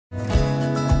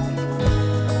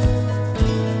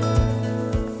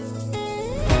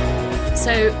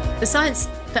So the science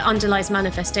that underlies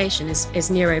manifestation is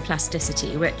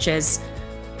neuroplasticity, which is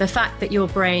the fact that your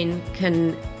brain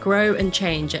can grow and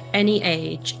change at any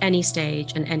age, any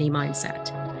stage, and any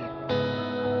mindset.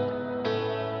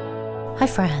 Hi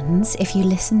friends, if you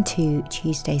listen to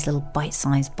Tuesday's little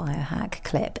bite-sized biohack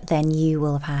clip, then you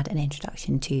will have had an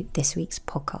introduction to this week's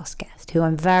podcast guest, who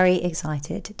I'm very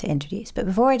excited to introduce. But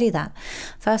before I do that,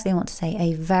 firstly I want to say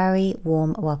a very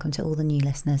warm welcome to all the new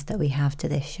listeners that we have to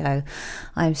this show.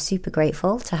 I'm super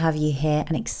grateful to have you here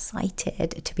and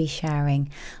excited to be sharing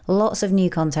lots of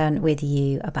new content with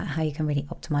you about how you can really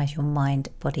optimize your mind,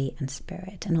 body and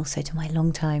spirit. And also to my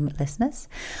long-time listeners,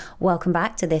 welcome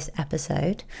back to this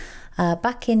episode.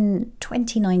 Back in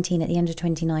 2019, at the end of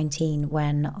 2019,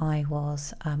 when I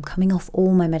was coming off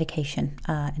all my medication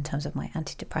in terms of my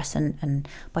antidepressant and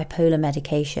bipolar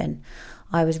medication,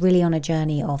 I was really on a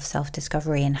journey of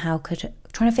self-discovery and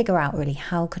trying to figure out really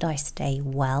how could I stay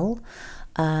well.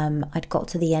 I'd got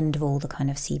to the end of all the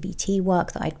kind of CBT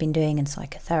work that I'd been doing in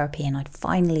psychotherapy, and I'd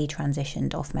finally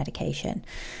transitioned off medication,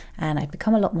 and I'd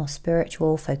become a lot more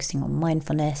spiritual, focusing on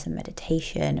mindfulness and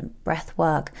meditation and breath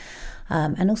work,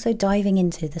 and also diving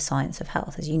into the science of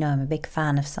health. As you know, I'm a big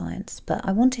fan of science, but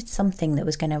I wanted something that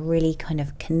was going to really kind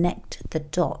of connect the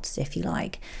dots, if you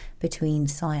like, between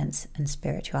science and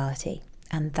spirituality.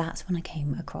 And that's when I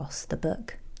came across the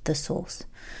book, The Source.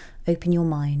 Open Your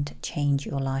Mind, Change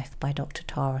Your Life by Dr.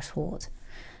 Tara Swart.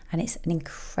 And it's an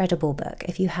incredible book.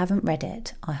 If you haven't read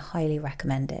it, I highly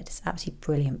recommend it. It's an absolutely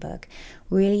brilliant book,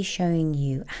 really showing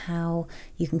you how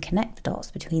you can connect the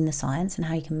dots between the science and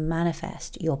how you can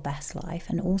manifest your best life.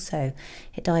 And also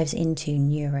it dives into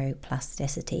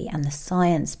neuroplasticity and the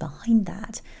science behind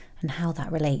that and how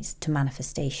that relates to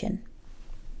manifestation.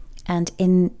 And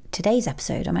in today's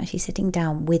episode, I'm actually sitting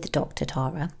down with Dr.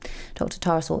 Tara. Dr.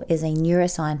 Tara Swart is a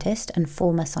neuroscientist and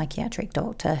former psychiatric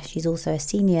doctor. She's also a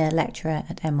senior lecturer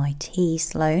at MIT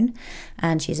Sloan,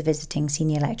 and she's a visiting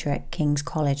senior lecturer at King's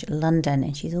College London.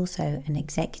 And she's also an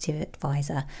executive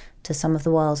advisor to some of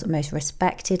the world's most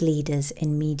respected leaders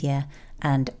in media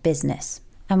and business.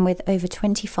 And with over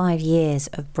 25 years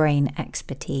of brain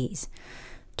expertise,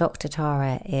 Dr.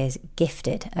 Tara is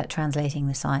gifted at translating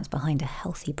the science behind a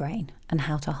healthy brain and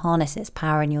how to harness its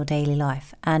power in your daily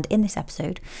life. And in this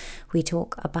episode, we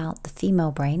talk about the female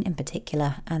brain in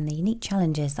particular and the unique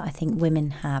challenges that I think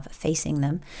women have facing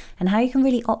them and how you can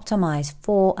really optimize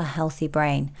for a healthy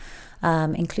brain,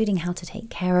 including how to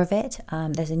take care of it.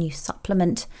 There's a new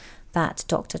supplement that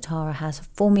Dr. Tara has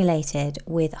formulated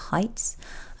with Heights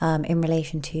in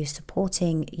relation to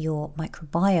supporting your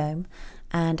microbiome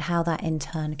and how that in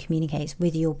turn communicates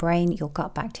with your brain, your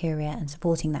gut bacteria, and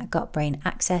supporting that gut-brain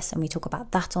axis. And we talk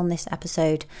about that on this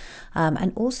episode.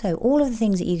 And also all of the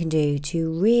things that you can do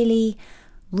to really,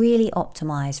 really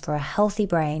optimize for a healthy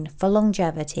brain, for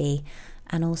longevity,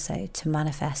 and also to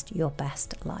manifest your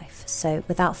best life. So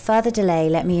without further delay,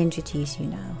 let me introduce you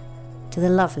now to the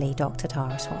lovely Dr.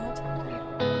 Tara Swart.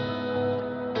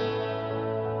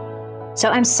 So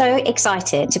I'm so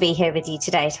excited to be here with you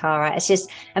today, Tara. It's just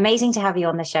amazing to have you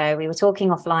on the show. We were talking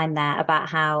offline there about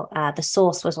how The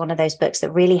Source was one of those books that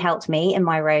really helped me in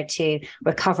my road to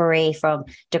recovery from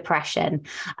depression.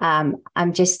 I'm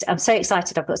so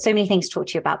excited. I've got so many things to talk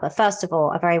to you about. But first of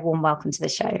all, a very warm welcome to the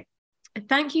show.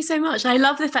 Thank you so much. I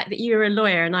love the fact that you were a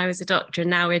lawyer and I was a doctor, and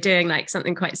now we're doing like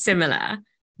something quite similar.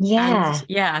 Yeah.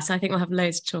 So I think we'll have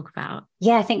loads to talk about.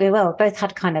 Yeah, I think we will. Both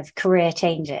had kind of career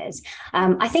changes.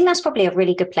 I think that's probably a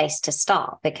really good place to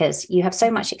start because you have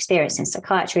so much experience in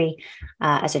psychiatry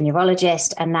as a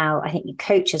neurologist, and now I think you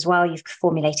coach as well. You've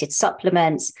formulated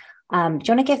supplements. Do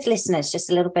you want to give listeners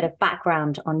just a little bit of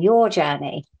background on your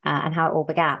journey and how it all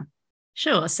began?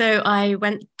 Sure. So I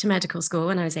went to medical school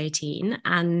when I was 18,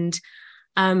 and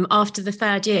after the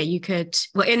third year, you could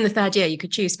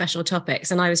choose special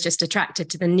topics. And I was just attracted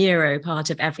to the neuro part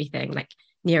of everything, like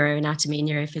neuroanatomy,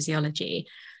 neurophysiology.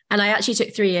 And I actually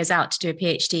took 3 years out to do a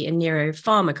PhD in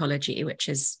neuropharmacology, which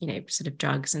is, sort of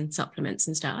drugs and supplements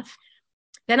and stuff.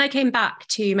 Then I came back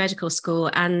to medical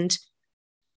school and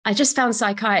I just found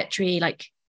psychiatry like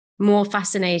more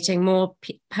fascinating, more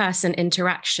person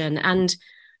interaction. And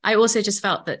I also just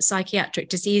felt that psychiatric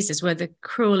diseases were the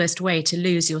cruelest way to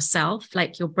lose yourself,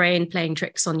 like your brain playing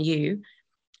tricks on you,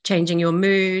 changing your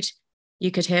mood.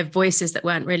 You could hear voices that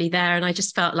weren't really there. And I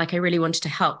just felt like I really wanted to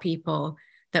help people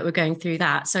that were going through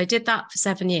that. So I did that for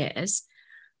 7 years.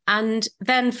 And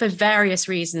then for various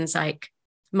reasons, like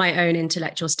my own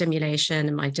intellectual stimulation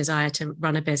and my desire to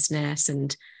run a business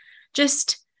and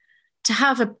just to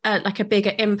have a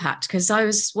bigger impact, because I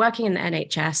was working in the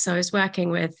NHS. So I was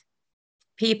working with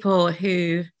people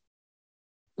who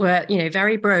were,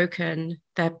 very broken.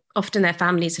 Often their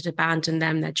families had abandoned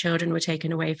them. Their children were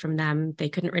taken away from them. They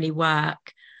couldn't really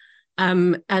work.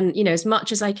 And, as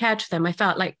much as I cared for them, I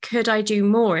felt like, could I do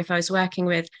more if I was working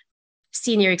with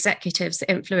senior executives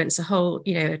that influence a whole,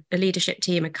 a leadership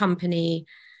team, a company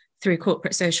through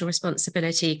corporate social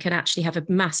responsibility can actually have a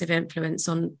massive influence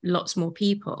on lots more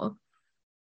people.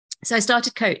 So I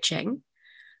started coaching,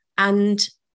 and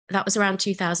that was around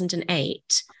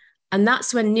 2008. And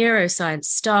that's when neuroscience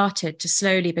started to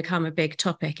slowly become a big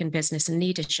topic in business and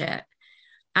leadership.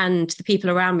 And the people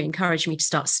around me encouraged me to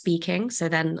start speaking. So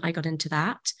then I got into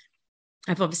that.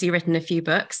 I've obviously written a few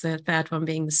books, the third one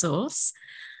being The Source.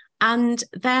 And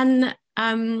then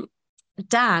Dan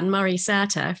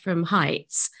Murray-Serter from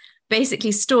Heights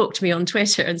basically stalked me on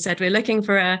Twitter and said, we're looking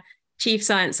for a chief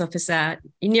science officer.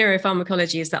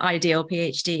 Neuropharmacology is the ideal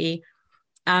PhD.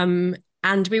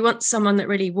 And we want someone that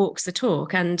really walks the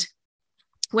talk. And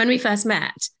when we first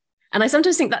met, and I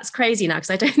sometimes think that's crazy now, because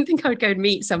I don't think I would go and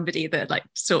meet somebody that like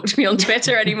stalked me on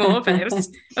Twitter anymore, but it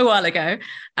was a while ago.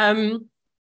 I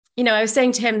was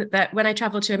saying to him that when I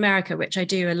travel to America, which I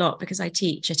do a lot because I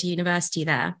teach at a university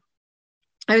there,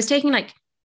 I was taking like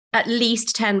at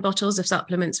least 10 bottles of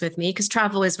supplements with me, because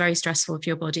travel is very stressful for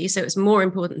your body. So it was more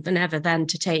important than ever then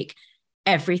to take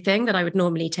everything that I would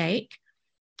normally take.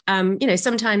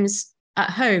 Sometimes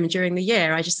at home during the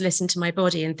year, I just listen to my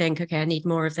body and think, okay, I need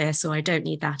more of this, or I don't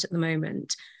need that at the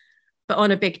moment. But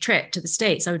on a big trip to the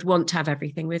States, I would want to have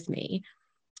everything with me.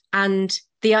 And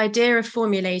the idea of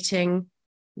formulating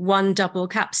one double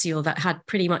capsule that had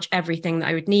pretty much everything that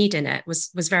I would need in it was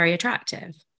very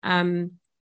attractive.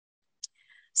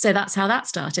 So that's how that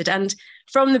started. And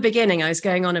from the beginning, I was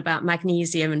going on about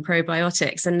magnesium and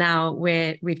probiotics. And now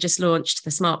we've just launched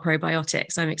the Smart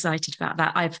Probiotics. I'm excited about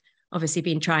that. I've obviously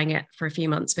been trying it for a few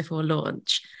months before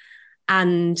launch.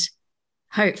 And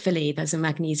hopefully there's a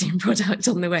magnesium product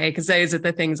on the way, because those are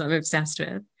the things I'm obsessed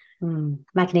with.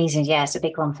 Magnesium, yeah, it's a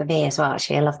big one for me as well.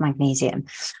 Actually, I love magnesium.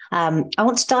 I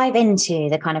want to dive into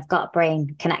the kind of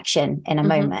gut-brain connection in a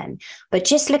moment, but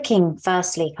just looking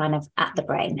firstly kind of at the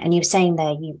brain. And you were saying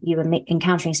there you were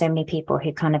encountering so many people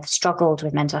who kind of struggled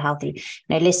with mental health.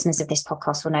 Listeners of this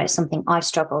podcast will know it's something I've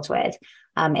struggled with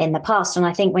in the past. And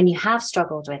I think when you have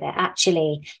struggled with it,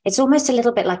 actually, it's almost a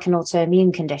little bit like an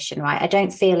autoimmune condition, right? I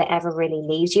don't feel it ever really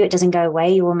leaves you. It doesn't go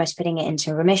away. You're almost putting it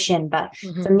into remission. But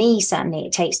for me, certainly,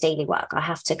 it takes daily work. I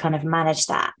have to kind of manage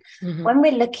that. When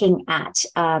we're looking at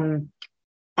a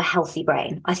healthy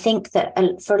brain, I think that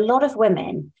for a lot of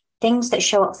women, things that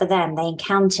show up for them, they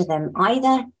encounter them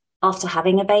either after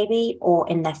having a baby or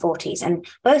in their 40s. And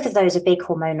both of those are big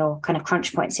hormonal kind of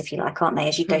crunch points, if you like, aren't they,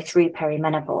 as you go through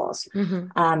perimenopause.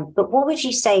 But what would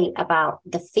you say about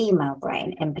the female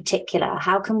brain in particular?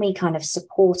 How can we kind of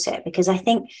support it? Because I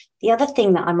think the other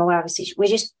thing that I'm aware of is we're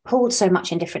just pulled so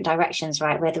much in different directions,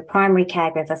 right? We're the primary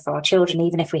caregiver for our children,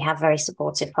 even if we have very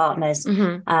supportive partners.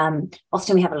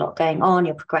 Often we have a lot going on.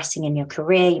 You're progressing in your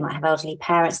career. You might have elderly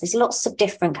parents. There's lots of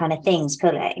different kind of things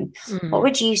pulling. What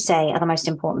would you say are the most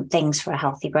important things for a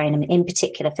healthy brain, and in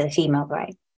particular for the female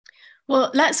brain?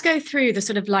 Well, let's go through the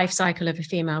sort of life cycle of a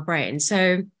female brain.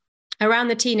 So around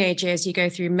the teenage years, you go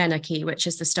through menarche, which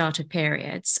is the start of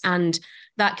periods. And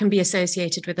that can be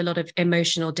associated with a lot of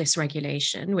emotional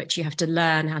dysregulation, which you have to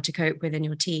learn how to cope with in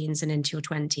your teens and into your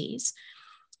 20s.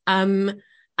 And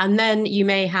then you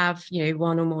may have,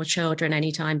 one or more children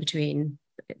anytime between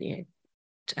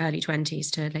early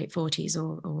 20s to late 40s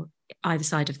or either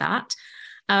side of that.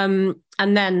 And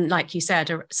then, like you said,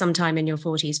 sometime in your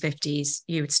 40s, 50s,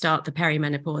 you would start the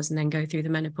perimenopause and then go through the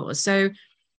menopause. So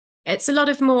it's a lot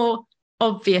of more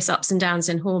obvious ups and downs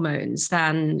in hormones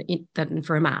than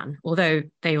for a man, although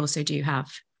they also do have,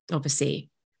 obviously,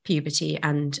 puberty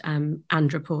and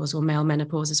andropause or male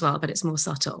menopause as well, but it's more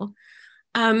subtle.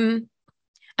 And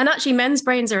actually, men's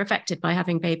brains are affected by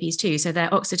having babies too. So their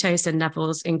oxytocin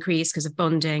levels increase because of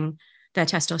bonding. Their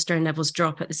testosterone levels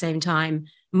drop at the same time,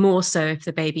 more so if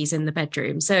the baby's in the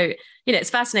bedroom. So, it's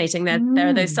fascinating that there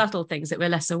are those subtle things that we're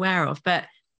less aware of. But,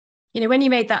 when you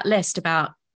made that list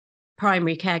about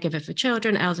primary caregiver for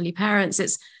children, elderly parents,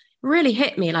 it's really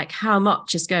hit me like how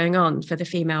much is going on for the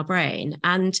female brain.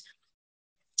 And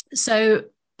so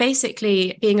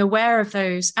basically being aware of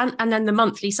those and then the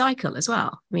monthly cycle as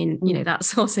well. I mean,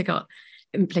 that's also got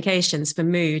implications for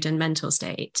mood and mental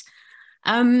state.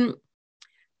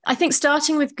 I think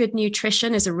starting with good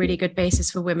nutrition is a really good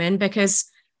basis for women, because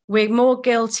we're more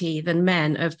guilty than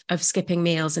men of skipping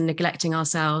meals and neglecting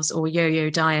ourselves or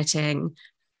yo-yo dieting.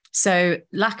 So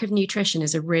lack of nutrition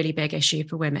is a really big issue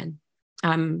for women.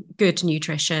 Good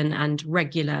nutrition and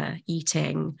regular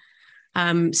eating.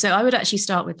 So I would actually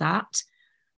start with that.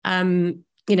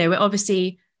 we're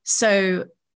obviously so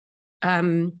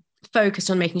focused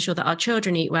on making sure that our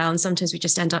children eat well, and sometimes we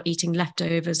just end up eating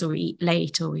leftovers, or we eat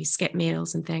late, or we skip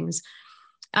meals and things.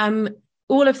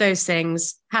 All of those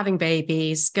things, having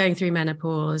babies, going through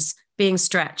menopause, being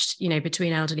stretched,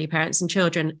 between elderly parents and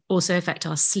children, also affect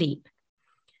our sleep.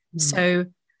 So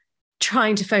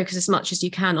trying to focus as much as you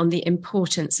can on the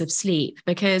importance of sleep,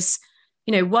 because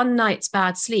one night's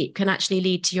bad sleep can actually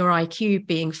lead to your IQ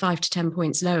being 5 to 10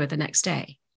 points lower the next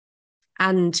day.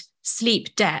 And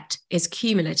sleep debt is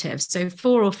cumulative. So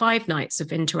 4 or 5 nights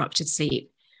of interrupted sleep.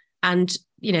 And,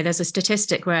 there's a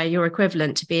statistic where you're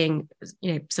equivalent to being,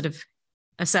 sort of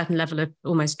a certain level of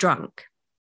almost drunk.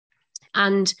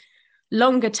 And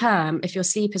longer term, if your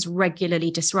sleep is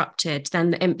regularly disrupted, then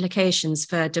the implications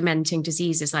for dementing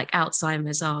diseases like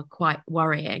Alzheimer's are quite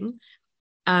worrying.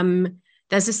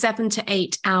 There's a 7 to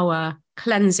 8 hour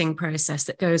cleansing process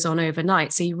that goes on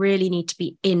overnight. So you really need to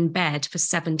be in bed for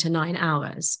 7 to 9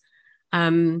 hours.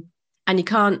 And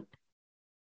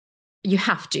you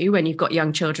have to when you've got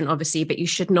young children, obviously, but you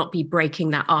should not be breaking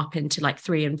that up into like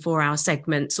 3 and 4 hour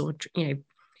segments, or,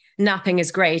 napping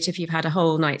is great if you've had a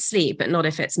whole night's sleep, but not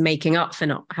if it's making up for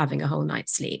not having a whole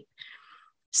night's sleep.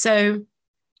 So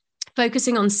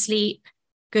focusing on sleep,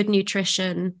 good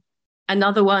nutrition.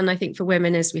 Another one, I think, for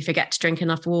women is we forget to drink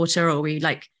enough water, or we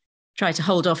try to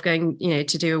hold off going, to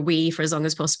do a wee for as long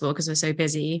as possible because we're so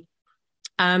busy.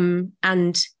 And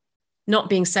not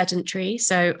being sedentary.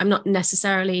 So I'm not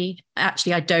necessarily,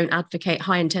 I don't advocate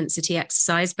high intensity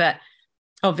exercise, but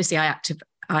obviously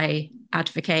I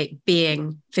advocate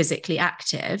being physically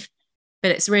active,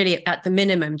 but it's really at the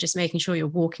minimum, just making sure you're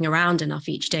walking around enough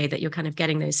each day that you're kind of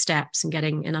getting those steps and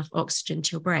getting enough oxygen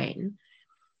to your brain.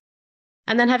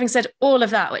 And then having said all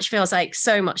of that, which feels like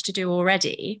so much to do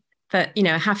already, but,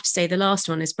 I have to say the last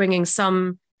one is bringing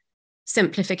some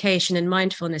simplification and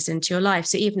mindfulness into your life.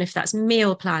 So even if that's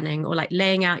meal planning, or like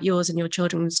laying out yours and your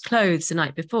children's clothes the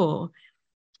night before,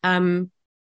 and,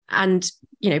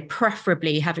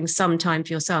 preferably having some time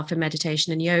for yourself for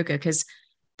meditation and yoga, because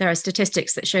there are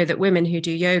statistics that show that women who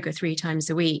do yoga 3 times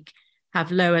a week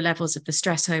have lower levels of the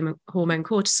stress hormone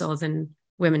cortisol than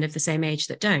women of the same age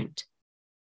that don't.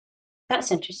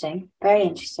 That's interesting. Very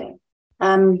interesting.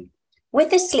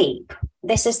 With the sleep,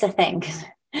 this is the thing.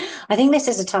 I think this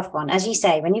is a tough one. As you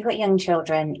say, when you've got young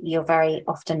children, you're very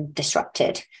often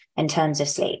disrupted in terms of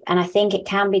sleep. And I think it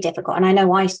can be difficult. And I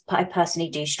know I personally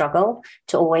do struggle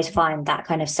to always find that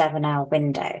kind of 7-hour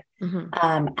window.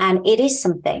 Mm-hmm. And it is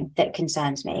something that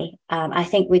concerns me. I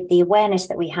think with the awareness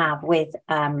that we have with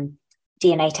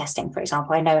DNA testing, for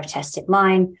example, I know I've tested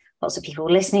mine. Lots of people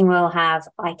listening will have.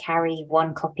 I carry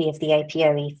 1 copy of the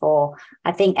APOE4.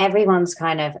 I think everyone's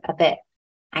kind of a bit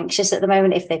anxious at the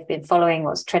moment if they've been following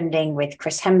what's trending with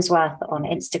Chris Hemsworth on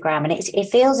Instagram, and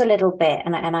it feels a little bit,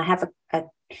 and I have a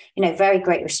very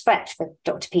great respect for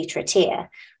Dr. Peter Attia,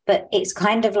 but it's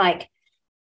kind of like,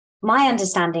 my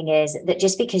understanding is that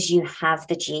just because you have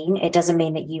the gene, it doesn't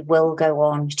mean that you will go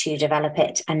on to develop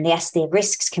it. And yes, the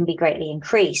risks can be greatly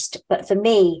increased, but for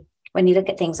me, when you look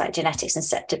at things like genetics and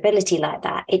susceptibility like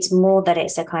that, it's more that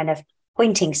it's a kind of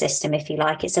pointing system, if you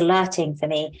like. It's alerting for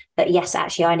me that, yes,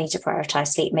 actually, I need to prioritize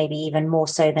sleep, maybe even more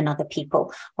so than other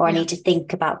people, or I need to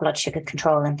think about blood sugar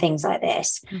control and things like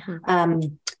this.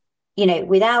 Mm-hmm.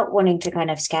 Without wanting to kind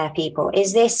of scare people,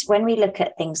 is this, when we look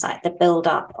at things like the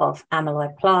buildup of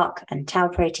amyloid plaque and tau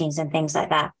proteins and things like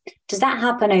that, does that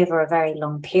happen over a very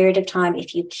long period of time?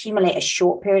 If you accumulate a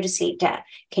short period of sleep debt,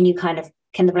 can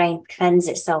the brain cleanse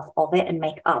itself of it and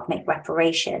make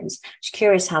reparations? Just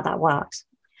curious how that works.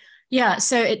 Yeah,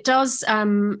 so it does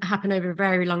happen over a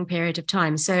very long period of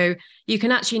time. So you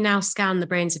can actually now scan the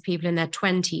brains of people in their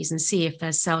 20s and see if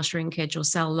there's cell shrinkage or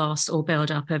cell loss or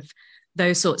buildup of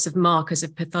those sorts of markers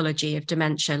of pathology of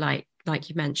dementia, like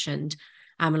you mentioned,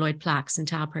 amyloid plaques and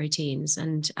tau proteins.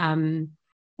 And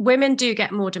women do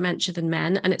get more dementia than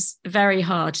men, and it's very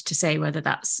hard to say whether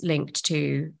that's linked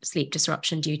to sleep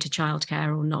disruption due to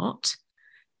childcare or not.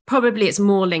 Probably it's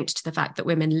more linked to the fact that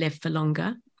women live for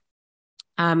longer.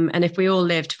 And if we all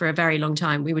lived for a very long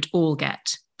time, we would all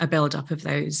get a buildup of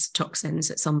those toxins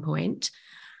at some point.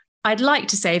 I'd like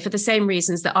to say, for the same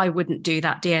reasons that I wouldn't do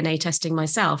that DNA testing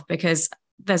myself, because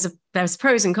there's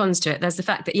pros and cons to it. There's the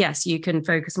fact that, yes, you can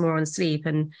focus more on sleep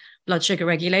and blood sugar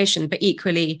regulation, but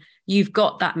equally, you've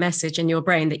got that message in your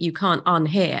brain that you can't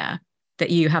unhear that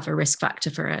you have a risk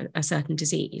factor for a certain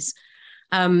disease.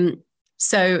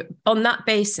 So on that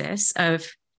basis of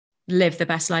live the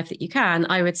best life that you can,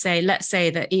 I would say, let's say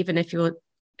that even if your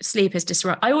sleep is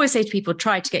disrupted, I always say to people,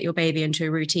 try to get your baby into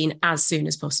a routine as soon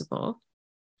as possible.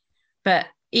 But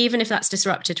even if that's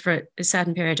disrupted for a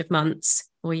certain period of months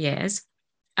or years,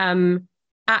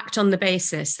 act on the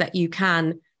basis that you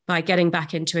can, by getting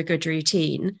back into a good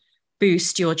routine,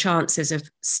 boost your chances of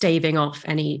staving off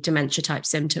any dementia type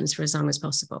symptoms for as long as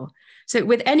possible. So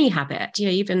with any habit,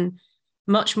 even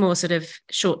much more sort of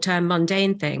short-term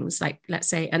mundane things, like let's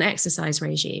say an exercise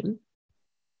regime,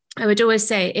 I would always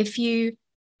say, if you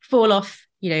fall off,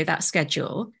 that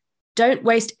schedule, don't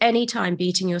waste any time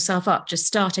beating yourself up. Just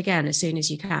start again as soon as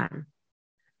you can.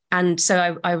 And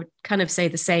so I would kind of say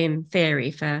the same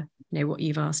theory for, what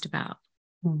you've asked about.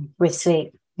 With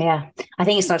sleep. Yeah. I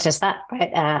think it's not just that,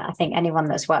 right? I think anyone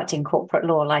that's worked in corporate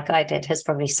law like I did has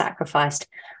probably sacrificed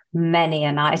many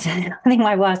a night. I think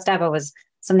my worst ever was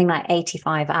something like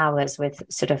 85 hours with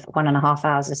sort of 1.5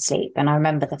 hours of sleep. And I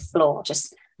remember the floor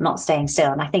just not staying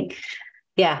still. And I think,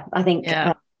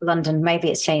 London, maybe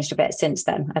it's changed a bit since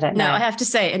then. I don't know. No, I have to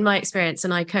say, in my experience,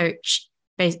 and I coach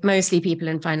mostly people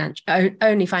in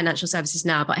only financial services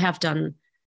now, but I have done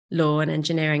law and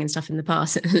engineering and stuff in the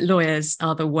past. Lawyers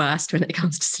are the worst when it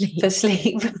comes to sleep. For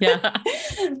sleep. Yeah.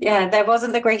 Yeah, there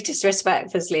wasn't the greatest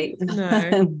respect for sleep.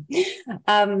 No.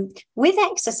 With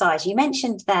exercise, you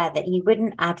mentioned there that you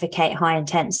wouldn't advocate high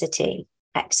intensity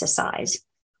exercise.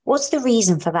 What's the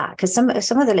reason for that? Because some of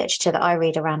the literature that I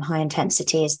read around high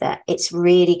intensity is that it's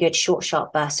really good. Short,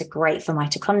 sharp bursts are great for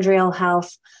mitochondrial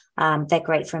health. They're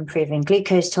great for improving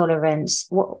glucose tolerance.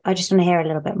 I just want to hear a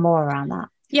little bit more around that.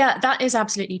 Yeah, that is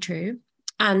absolutely true.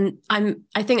 And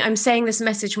I think I'm saying this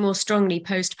message more strongly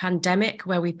post-pandemic,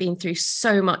 where we've been through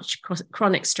so much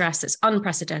chronic stress that's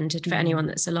unprecedented for anyone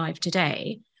that's alive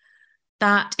today,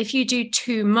 that if you do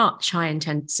too much high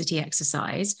intensity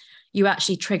exercise, you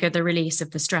actually trigger the release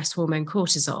of the stress hormone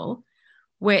cortisol,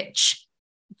 which,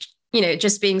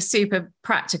 just being super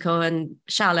practical and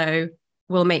shallow,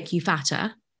 will make you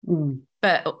fatter.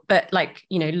 But like,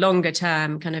 longer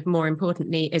term, kind of more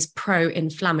importantly, is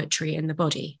pro-inflammatory in the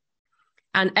body.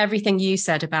 And everything you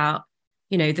said about,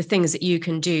 the things that you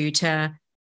can do to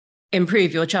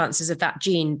improve your chances of that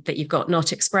gene that you've got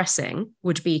not expressing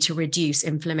would be to reduce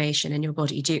inflammation in your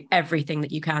body. Do everything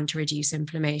that you can to reduce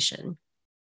inflammation.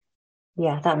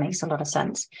 Yeah, that makes a lot of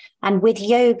sense. And with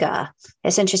yoga,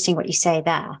 it's interesting what you say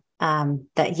there,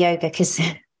 that yoga, because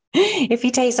if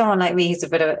you take someone like me who's a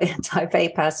bit of a type A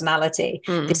personality,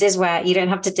 this is where you don't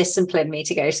have to discipline me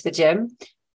to go to the gym,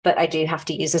 but I do have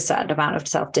to use a certain amount of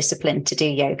self-discipline to do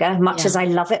yoga. Much as I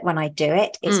love it when I do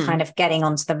it, it's kind of getting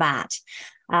onto the mat.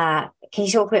 Can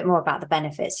you talk a bit more about the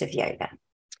benefits of yoga?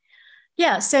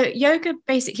 Yeah, so yoga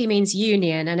basically means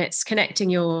union, and it's connecting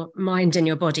your mind and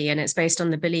your body, and it's based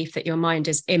on the belief that your mind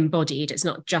is embodied. It's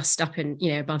not just up in,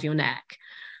 above your neck.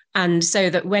 And so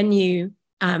that when you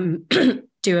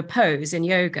do a pose in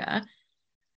yoga,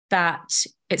 that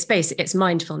it's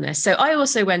mindfulness. So I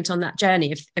also went on that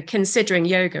journey of considering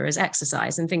yoga as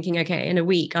exercise and thinking, okay, in a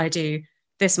week I do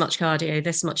this much cardio,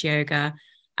 this much yoga.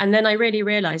 And then I really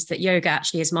realized that yoga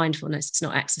actually is mindfulness. It's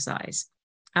not exercise.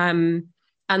 And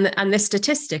this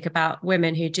statistic about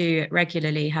women who do it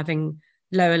regularly having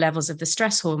lower levels of the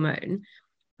stress hormone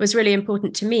was really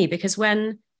important to me, because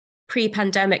when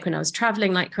pre-pandemic, when I was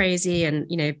traveling like crazy and,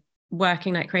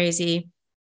 working like crazy,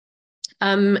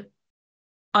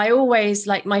 I always,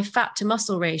 like, my fat to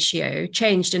muscle ratio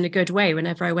changed in a good way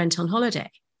whenever I went on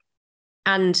holiday.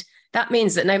 And that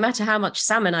means that no matter how much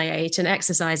salmon I ate and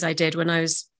exercise I did when I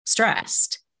was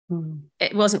stressed,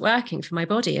 it wasn't working for my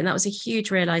body. And that was a huge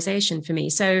realization for me.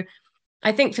 So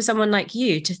I think for someone like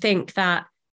you to think that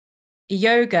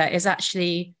yoga is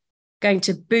actually going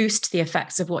to boost the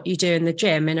effects of what you do in the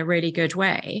gym in a really good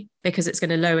way, because it's going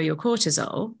to lower your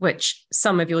cortisol, which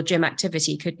some of your gym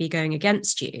activity could be going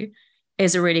against you,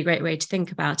 is a really great way to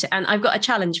think about it. And I've got a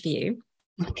challenge for you.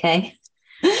 Okay.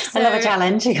 So, I love a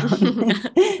challenge.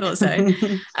 Thought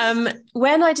so.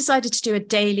 When I decided to do a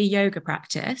daily yoga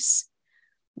practice,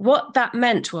 what that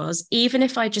meant was, even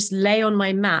if I just lay on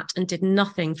my mat and did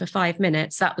nothing for 5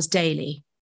 minutes, that was daily.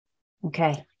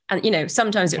 Okay. And,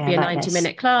 sometimes it'd be a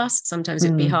 90-minute class, sometimes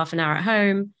it'd be half an hour at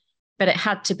home, but it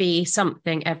had to be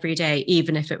something every day,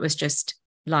 even if it was just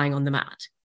lying on the mat,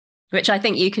 which I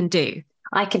think you can do.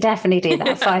 I could definitely do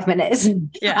that. 5 minutes.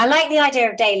 Yeah. I like the idea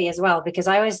of daily as well, because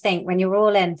I always think when you're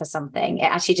all in for something, it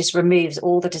actually just removes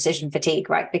all the decision fatigue,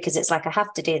 right? Because it's like, I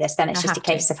have to do this. Then it's just a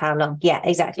case of how long. Yeah,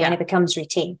 exactly. Yeah. And it becomes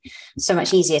routine. So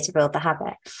much easier to build the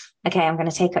habit. Okay, I'm going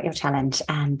to take up your challenge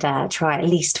and try at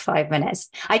least 5 minutes.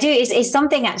 I do. It's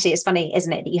something, actually, it's funny,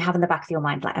 isn't it, that you have in the back of your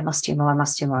mind, like, I must do more, I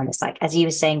must do more. And it's like, as you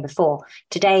were saying before,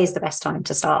 today is the best time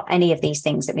to start any of these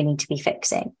things that we need to be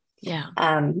fixing. Yeah.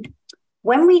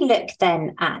 When we look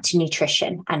then at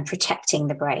nutrition and protecting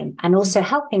the brain and also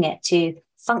helping it to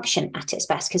function at its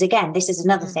best. Because again, this is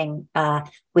another thing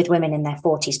with women in their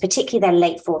 40s, particularly their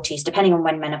late 40s, depending on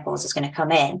when menopause is going to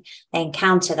come in, they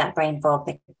encounter that brain fog.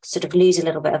 They sort of lose a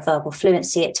little bit of verbal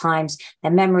fluency at times.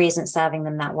 Their memory isn't serving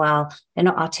them that well. They're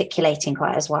not articulating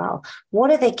quite as well.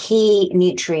 What are the key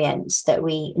nutrients that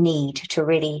we need to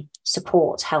really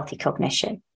support healthy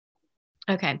cognition?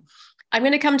 Okay. I'm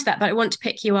going to come to that, but I want to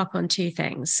pick you up on two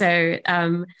things. So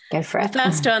go for it. The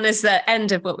first one is the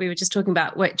end of what we were just talking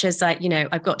about, which is like,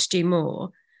 I've got to do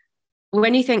more.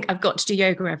 When you think I've got to do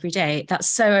yoga every day, that's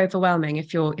so overwhelming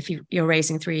if you're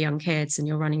raising 3 young kids and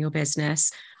you're running your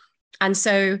business. And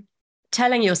so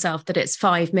telling yourself that it's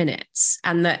 5 minutes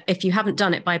and that if you haven't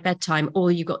done it by bedtime,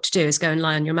 all you got to do is go and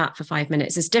lie on your mat for 5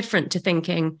 minutes is different to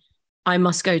thinking I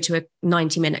must go to a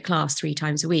 90-minute class 3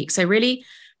 times a week. So really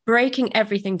breaking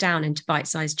everything down into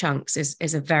bite-sized chunks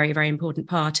is a very, very important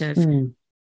part of,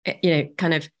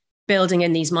 kind of building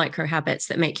in these micro habits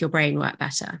that make your brain work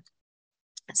better.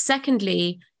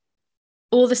 Secondly,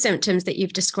 all the symptoms that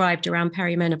you've described around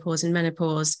perimenopause and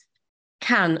menopause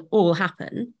can all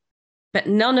happen, but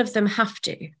none of them have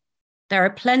to. There are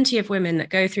plenty of women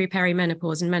that go through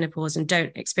perimenopause and menopause and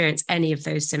don't experience any of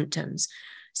those symptoms.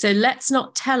 So let's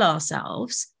not tell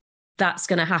ourselves that's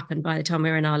going to happen by the time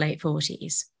we're in our late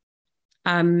 40s.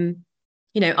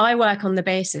 I work on the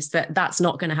basis that that's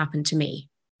not going to happen to me.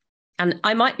 And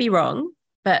I might be wrong,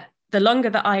 but the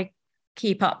longer that I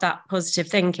keep up that positive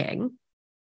thinking,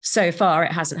 so far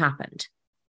it hasn't happened.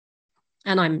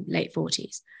 And I'm late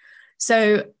 40s.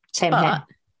 So same here.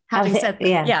 Having said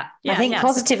that, I think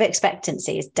positive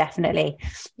expectancy is definitely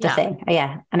the thing.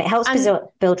 Yeah. And it helps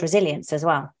build resilience as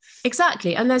well.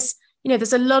 Exactly. And there's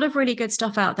a lot of really good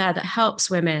stuff out there that helps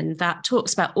women, that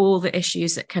talks about all the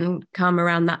issues that can come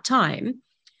around that time.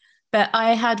 But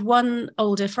I had one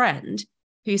older friend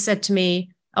who said to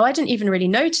me, oh, I didn't even really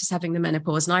notice having the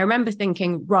menopause. And I remember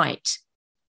thinking, right,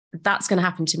 that's going to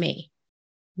happen to me.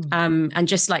 And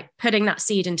just like putting that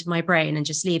seed into my brain and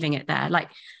just leaving it there. Like,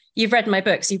 you've read my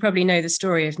books, you probably know the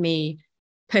story of me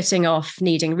putting off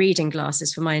needing reading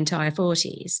glasses for my entire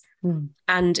 40s.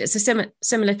 And it's a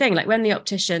similar thing. Like when the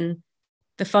optician,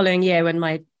 the following year when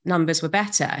my numbers were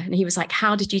better, and he was like,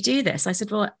 how did you do this? I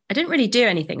said, well, I didn't really do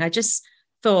anything. I just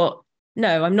thought,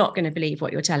 no, I'm not going to believe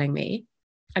what you're telling me.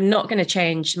 I'm not going to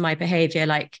change my behavior,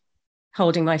 like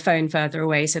holding my phone further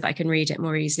away so that I can read it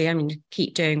more easily. I'm going to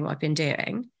keep doing what I've been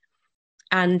doing.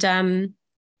 And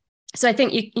so I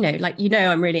think,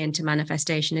 I'm really into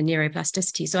manifestation and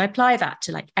neuroplasticity. So I apply that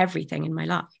to like everything in my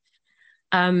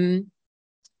life.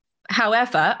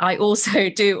 However, I also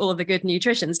do all the good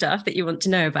nutrition stuff that you want to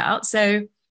know about. So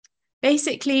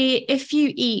basically, if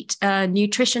you eat a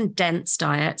nutrition dense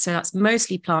diet, so that's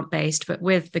mostly plant-based, but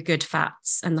with the good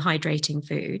fats and the hydrating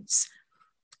foods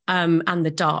and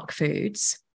the dark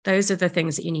foods, those are the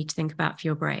things that you need to think about for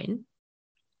your brain.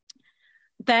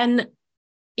 Then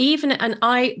and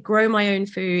I grow my own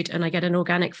food and I get an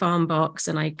organic farm box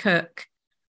and I cook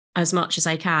as much as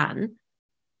I can.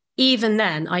 Even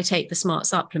then, I take the smart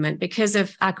supplement because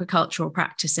of agricultural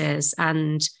practices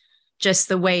and just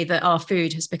the way that our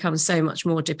food has become so much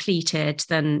more depleted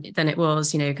than it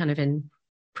was, kind of in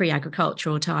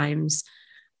pre-agricultural times,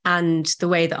 and the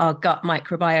way that our gut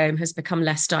microbiome has become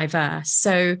less diverse.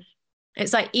 So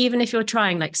it's like, even if you're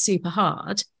trying like super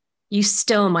hard, you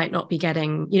still might not be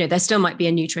getting, there still might be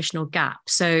a nutritional gap.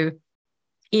 So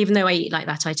even though I eat like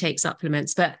that, I take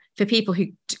supplements. But for people who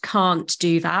can't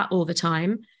do that all the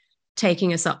time,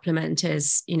 taking a supplement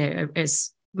is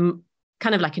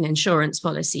kind of like an insurance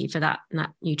policy for that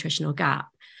nutritional gap.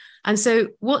 And so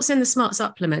what's in the smart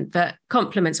supplement that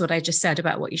complements what I just said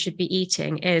about what you should be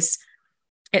eating is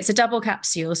it's a double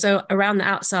capsule. So around the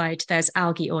outside, there's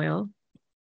algae oil,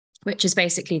 which is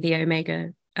basically the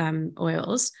omega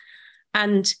oils.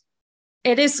 And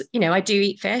it is, I do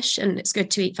eat fish and it's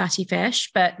good to eat fatty fish,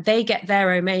 but they get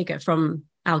their omega from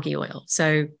algae oil.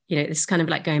 So, this is kind of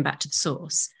like going back to the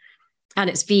source. And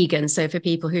it's vegan. So for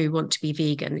people who want to be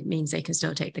vegan, it means they can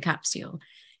still take the capsule.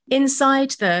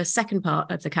 Inside the second part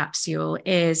of the capsule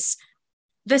is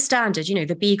the standard,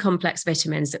 the B complex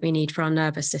vitamins that we need for our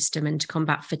nervous system and to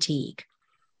combat fatigue.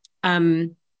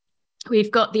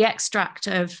 We've got the extract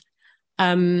of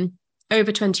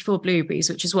over 24 blueberries,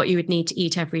 which is what you would need to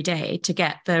eat every day to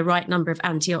get the right number of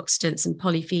antioxidants and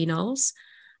polyphenols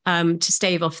to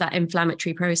stave off that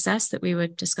inflammatory process that we were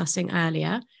discussing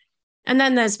earlier. And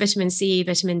then there's vitamin C,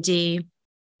 vitamin D.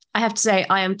 I have to say,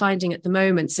 I am finding at the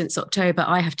moment, since October,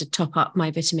 I have to top up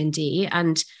my vitamin D,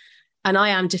 and I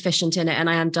am deficient in it, and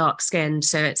I am dark skinned,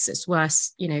 so it's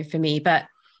worse, for me. But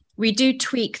we do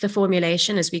tweak the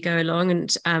formulation as we go along,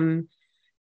 and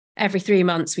every 3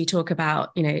 months we talk about,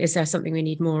 is there something we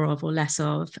need more of or less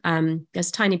of? There's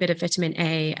a tiny bit of vitamin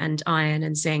A and iron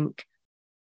and zinc.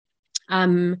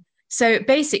 So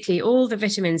basically all the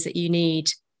vitamins that you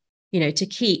need, to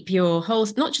keep your whole,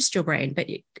 not just your brain, but,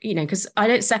 because I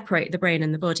don't separate the brain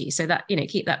and the body. So that,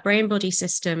 keep that brain body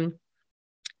system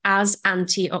as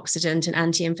antioxidant and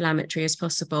anti-inflammatory as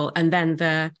possible. And then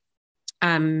the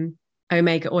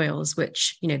omega oils,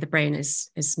 which, the brain is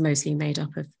mostly made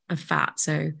up of fat.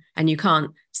 So, and you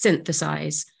can't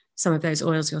synthesize some of those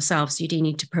oils yourself. So you do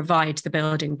need to provide the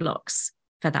building blocks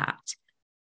for that.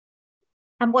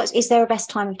 And is there a best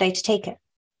time of day to take it?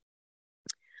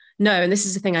 No, and this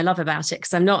is the thing I love about it,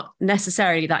 because I'm not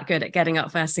necessarily that good at getting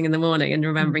up first thing in the morning and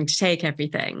remembering to take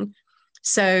everything.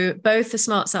 So both the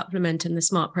Smart Supplement and the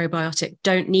Smart Probiotic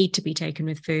don't need to be taken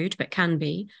with food, but can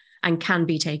be, and can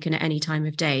be taken at any time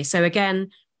of day. So again,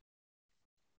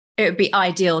 it would be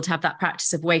ideal to have that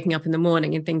practice of waking up in the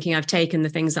morning and thinking, I've taken the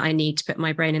things that I need to put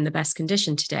my brain in the best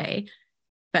condition today.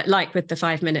 But like with the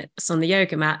 5 minutes on the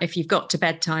yoga mat, if you've got to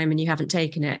bedtime and you haven't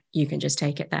taken it, you can just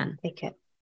take it then. Take it.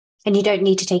 And you don't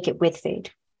need to take it with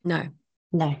food? No.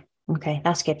 Okay,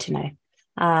 that's good to know.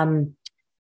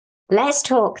 Let's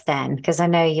talk then, because I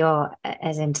know you're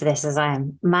as into this as I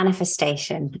am,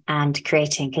 manifestation and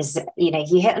creating, because, you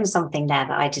hit on something there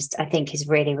that I think is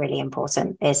really, really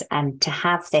important, is to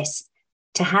have these,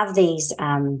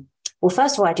 well,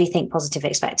 first of all, I do think positive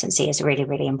expectancy is really,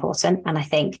 really important. And I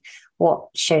think what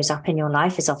shows up in your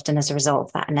life is often as a result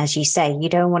of that. And as you say, you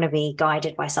don't want to be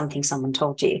guided by something someone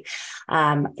told you.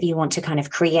 You want to kind of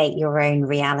create your own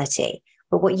reality.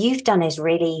 But what you've done is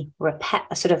really put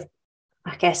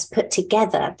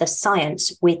together the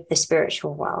science with the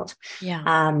spiritual world.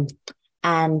 Yeah.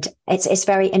 And it's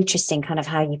very interesting kind of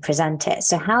how you present it.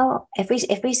 So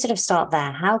if we sort of start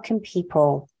there, how can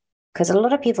people, because a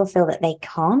lot of people feel that they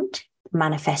can't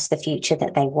manifest the future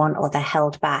that they want, or they're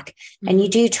held back. Mm-hmm. And you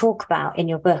do talk about in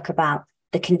your book about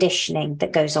the conditioning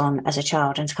that goes on as a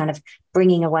child, and kind of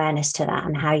bringing awareness to that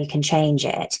and how you can change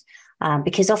it.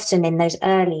 Because often in those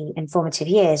early informative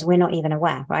years, we're not even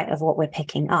aware, right, of what we're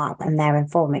picking up, and they're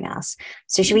informing us.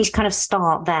 So should we kind of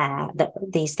start there, that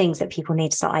these things that people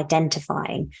need to start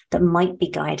identifying that might be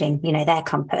guiding, their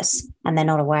compass and they're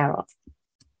not aware of?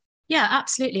 Yeah,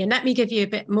 absolutely. And let me give you a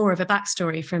bit more of a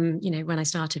backstory from,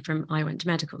 when I went to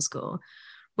medical school,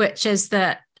 which is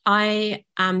that I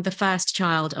am the first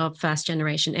child of first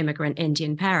generation immigrant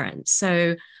Indian parents.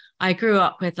 So I grew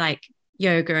up with like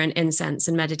yoga and incense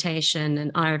and meditation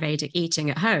and Ayurvedic eating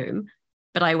at home,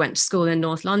 but I went to school in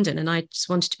North London and I just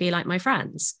wanted to be like my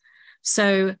friends.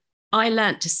 So I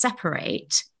learned to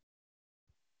separate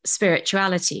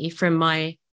spirituality from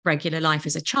my regular life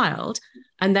as a child,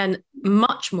 and then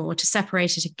much more to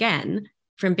separate it again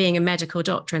from being a medical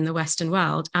doctor in the Western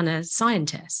world and a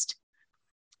scientist.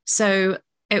 So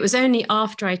it was only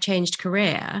after I changed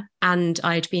career, and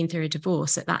I'd been through a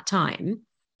divorce at that time,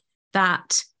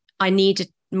 that I needed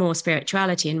more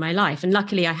spirituality in my life. And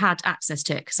luckily I had access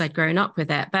to it because I'd grown up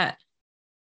with it. But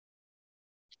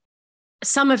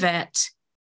some of it,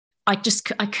 I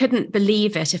couldn't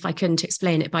believe it if I couldn't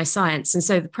explain it by science. And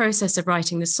so the process of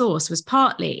writing The Source was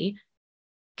partly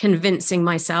convincing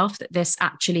myself that this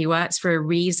actually works for a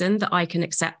reason that I can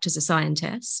accept as a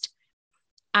scientist.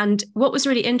 And what was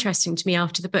really interesting to me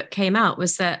after the book came out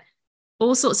was that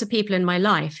all sorts of people in my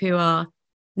life who are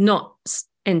not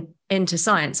into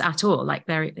science at all, like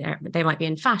they might be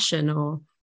in fashion or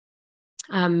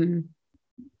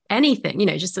anything,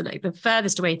 just like the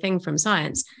furthest away thing from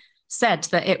science, said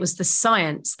that it was the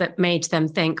science that made them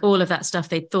think all of that stuff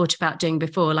they'd thought about doing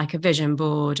before, like a vision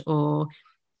board or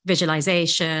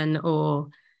visualization or,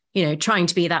 trying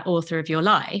to be that author of your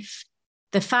life.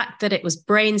 The fact that it was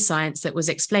brain science that was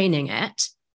explaining it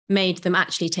made them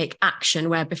actually take action,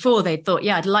 where before they thought,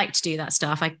 yeah, I'd like to do that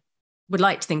stuff. I would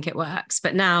like to think it works.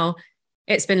 But now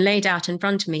it's been laid out in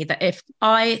front of me that if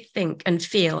I think and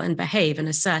feel and behave in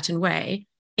a certain way,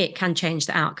 it can change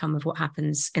the outcome of what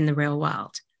happens in the real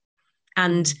world.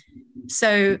 And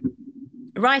so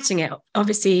writing it,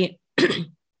 obviously,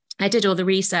 I did all the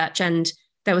research and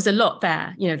there was a lot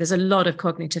there. There's a lot of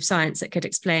cognitive science that could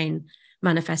explain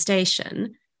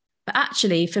manifestation. But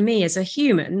actually, for me as a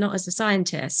human, not as a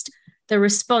scientist, the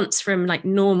response from like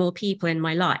normal people in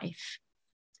my life,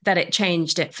 that it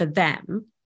changed it for them,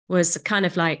 was kind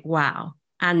of like, wow.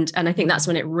 And I think that's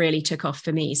when it really took off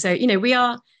for me. So,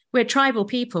 we're tribal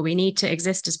people. We need to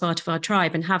exist as part of our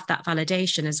tribe and have that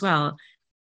validation as well.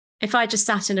 If I just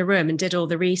sat in a room and did all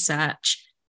the research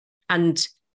and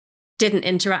didn't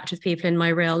interact with people in my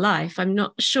real life, I'm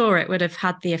not sure it would have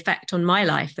had the effect on my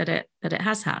life that it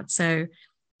has had. So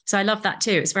So I love that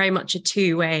too. It's very much a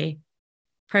two-way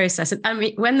process. And I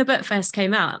mean, when the book first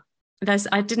came out,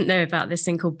 I didn't know about this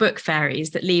thing called book fairies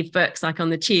that leave books like on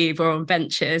the tube or on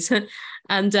benches.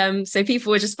 And so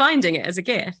people were just finding it as a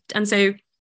gift. And so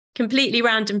completely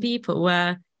random people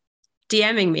were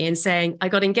DMing me and saying, I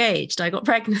got engaged, I got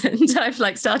pregnant, I've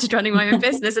like started running my own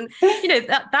business. And, you know,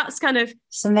 that's kind of,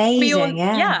 it's amazing.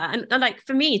 Yeah. And like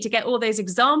for me to get all those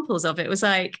examples of it was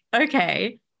like,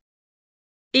 okay,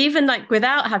 even like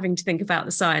without having to think about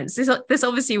the science, this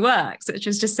obviously works, which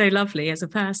was just so lovely as a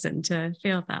person to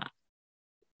feel that.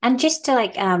 And just to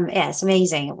like, it's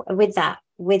amazing with that,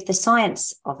 with the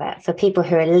science of it, for people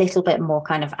who are a little bit more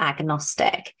kind of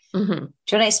agnostic. Mm-hmm. Do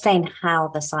you want to explain how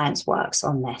the science works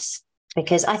on this?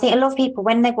 Because I think a lot of people,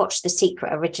 when they watch The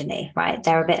Secret originally, right,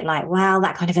 they're a bit like, well,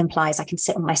 that kind of implies I can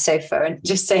sit on my sofa and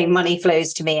just say money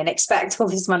flows to me and expect all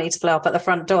this money to flow up at the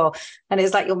front door. And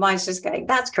it's like your mind's just going,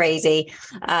 that's crazy.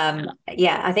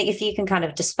 I think if you can kind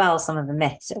of dispel some of the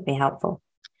myths, it would be helpful.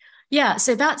 Yeah,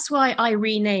 so that's why I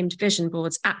renamed vision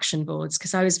boards action boards,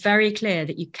 because I was very clear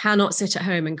that you cannot sit at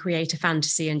home and create a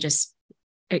fantasy and just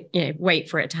wait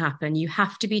for it to happen. You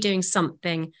have to be doing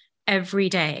something every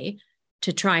day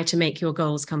to try to make your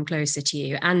goals come closer to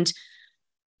you. And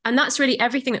that's really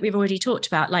everything that we've already talked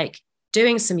about, like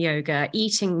doing some yoga,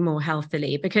 eating more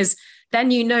healthily, because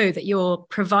then you know that you're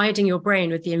providing your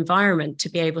brain with the environment to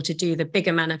be able to do the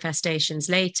bigger manifestations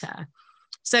later.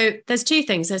 So there's two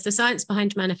things. There's the science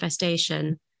behind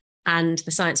manifestation and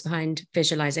the science behind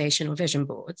visualization or vision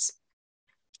boards.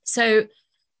 So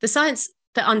the science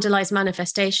that underlies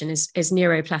manifestation is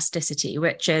neuroplasticity,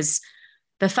 which is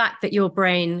the fact that your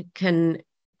brain can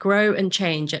grow and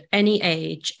change at any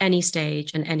age, any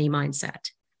stage, and any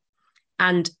mindset.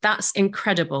 And that's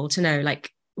incredible to know. Like,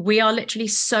 we are literally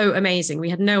so amazing. We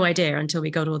had no idea until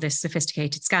we got all this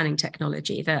sophisticated scanning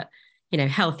technology that,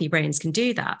 healthy brains can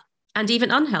do that. And even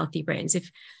unhealthy brains.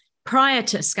 If prior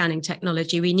to scanning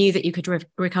technology, we knew that you could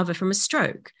recover from a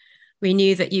stroke. We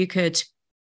knew that you could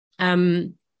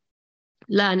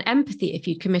learn empathy if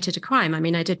you'd committed a crime. I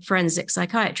mean, I did forensic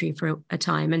psychiatry for a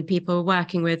time, and people were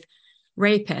working with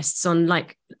rapists on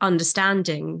like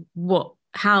understanding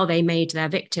how they made their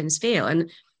victims feel. And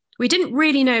we didn't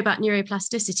really know about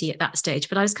neuroplasticity at that stage,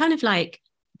 but I was kind of like,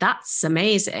 that's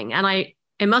amazing. And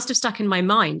it must have stuck in my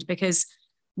mind, because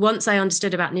once I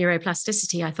understood about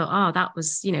neuroplasticity, I thought, that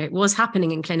was, it was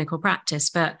happening in clinical practice,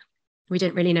 but we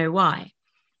didn't really know why.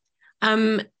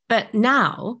 But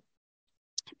now,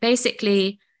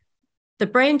 basically, the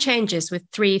brain changes with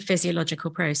three physiological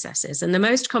processes. And the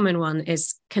most common one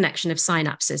is connection of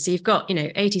synapses. So you've got,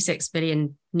 86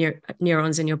 billion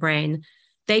neurons in your brain.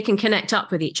 They can connect up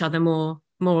with each other more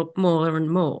and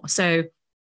more. So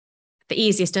the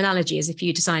easiest analogy is if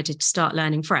you decided to start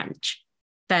learning French,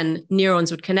 then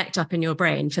neurons would connect up in your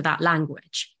brain for that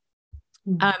language.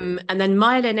 Mm-hmm. And then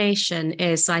myelination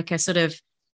is like a sort of,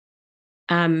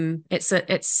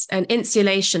 it's an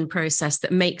insulation process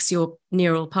that makes your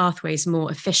neural pathways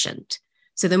more efficient.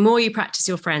 So the more you practice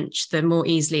your French, the more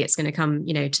easily it's going to come,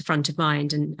 to front of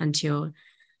mind and to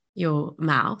your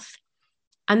mouth.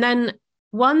 And then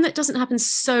one that doesn't happen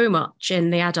so much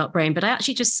in the adult brain, but I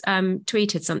actually just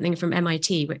tweeted something from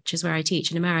MIT, which is where I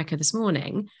teach in America, this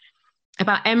morning,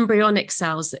 about embryonic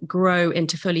cells that grow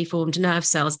into fully formed nerve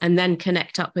cells and then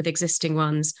connect up with existing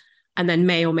ones, and then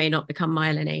may or may not become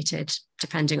myelinated,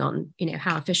 depending on,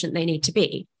 how efficient they need to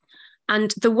be.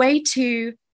 And the way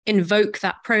to invoke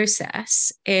that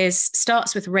process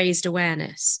starts with raised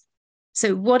awareness.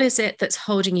 So what is it that's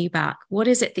holding you back? What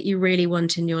is it that you really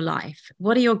want in your life?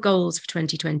 What are your goals for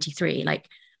 2023? Like,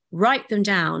 write them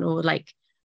down, or like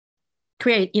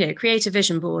create a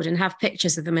vision board and have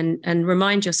pictures of them and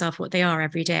remind yourself what they are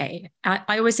every day.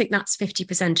 I always think that's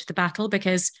 50% of the battle,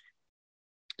 because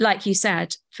like you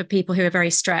said, for people who are very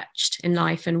stretched in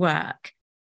life and work,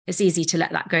 it's easy to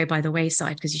let that go by the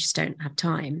wayside because you just don't have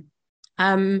time.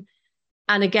 And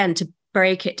again, to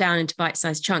break it down into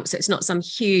bite-sized chunks, so it's not some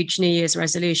huge New Year's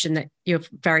resolution that you're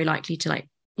very likely to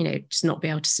just not be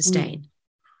able to sustain.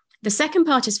 The second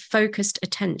part is focused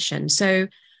attention. So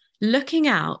looking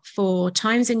out for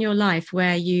times in your life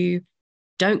where you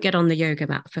don't get on the yoga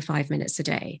mat for 5 minutes a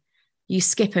day, you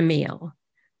skip a meal,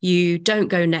 you don't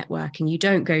go networking, you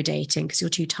don't go dating because you're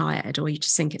too tired, or you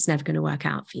just think it's never going to work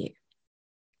out for you.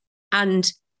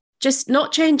 And just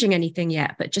not changing anything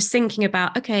yet, but just thinking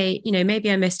about, okay,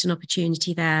 maybe I missed an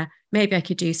opportunity there. Maybe I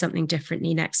could do something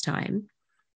differently next time.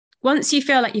 Once you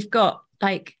feel like you've got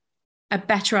like a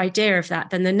better idea of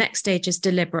that, then the next stage is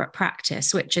deliberate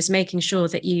practice, which is making sure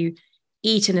that you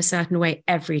eat in a certain way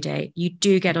every day. You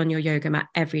do get on your yoga mat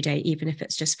every day, even if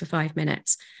it's just for 5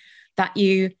 minutes, that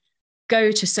you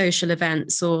go to social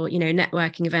events or, you know,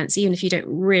 networking events, even if you don't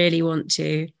really want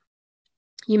to,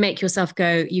 you make yourself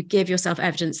go, you give yourself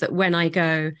evidence that when I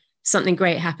go, something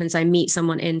great happens. I meet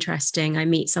someone interesting. I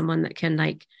meet someone that can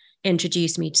like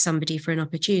introduce me to somebody for an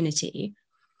opportunity.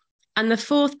 And the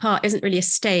fourth part isn't really a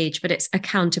stage, but it's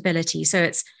accountability. So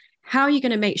it's how are you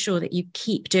going to make sure that you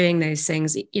keep doing those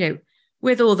things, you know,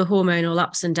 with all the hormonal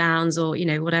ups and downs or, you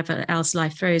know, whatever else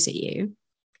life throws at you.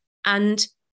 And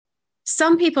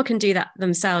some people can do that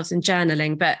themselves in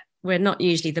journaling, but we're not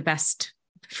usually the best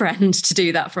friend to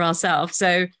do that for ourselves.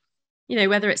 So, you know,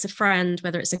 whether it's a friend,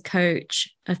 whether it's a coach,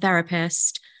 a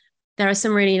therapist, there are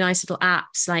some really nice little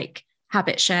apps like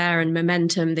Habit Share and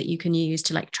Momentum that you can use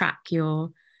to like track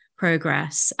your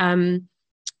progress.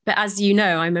 But as you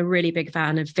know, I'm a really big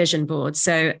fan of vision boards.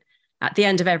 So at the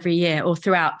end of every year or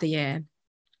throughout the year,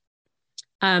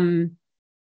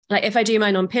 like if I do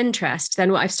mine on Pinterest,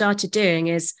 then what I've started doing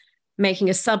is making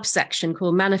a subsection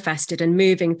called Manifested and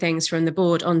moving things from the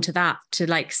board onto that to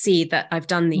like see that I've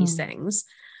done these things.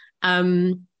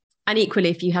 And equally,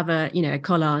 if you have a, you know, a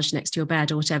collage next to your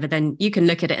bed or whatever, then you can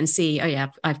look at it and see, oh yeah,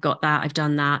 I've got that, I've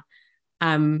done that.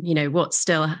 You know, what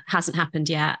still hasn't happened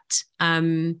yet.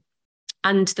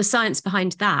 And the science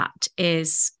behind that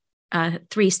is a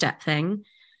 3-step thing: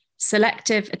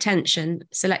 selective attention,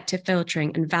 selective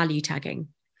filtering, and value tagging.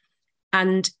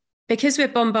 And because we're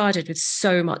bombarded with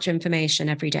so much information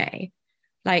every day,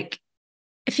 like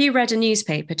if you read a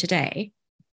newspaper today,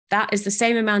 that is the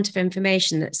same amount of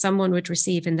information that someone would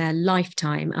receive in their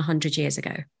lifetime 100 years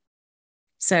ago.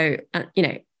 So, you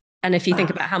know, and if you think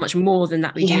about how much more than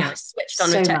that we do, switched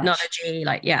on with technology,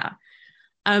 like,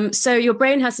 so your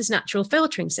brain has this natural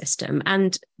filtering system.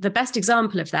 And the best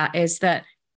example of that is that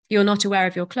you're not aware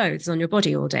of your clothes on your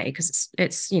body all day because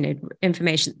it's, you know,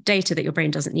 information, data that your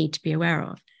brain doesn't need to be aware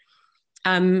of.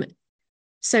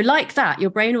 So like that, your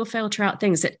brain will filter out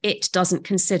things that it doesn't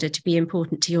consider to be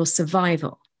important to your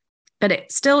survival, but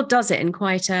it still does it in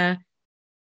quite a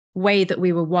way that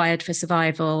we were wired for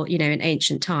survival, you know, in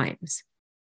ancient times.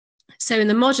 So in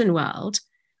the modern world,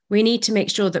 we need to make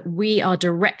sure that we are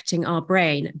directing our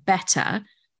brain better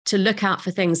to look out for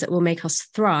things that will make us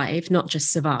thrive, not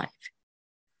just survive.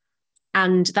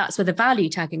 And that's where the value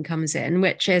tagging comes in,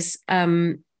 which is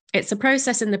it's a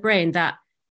process in the brain that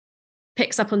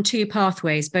picks up on 2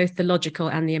 pathways, both the logical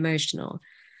and the emotional.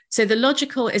 So the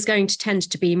logical is going to tend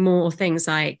to be more things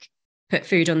like put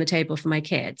food on the table for my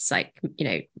kids, like, you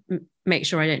know, make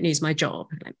sure I don't lose my job,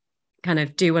 like, kind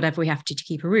of do whatever we have to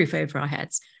keep a roof over our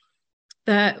heads.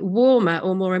 The warmer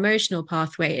or more emotional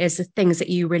pathway is the things that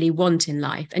you really want in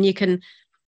life. And you can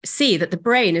see that the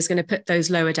brain is going to put those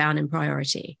lower down in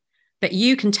priority. But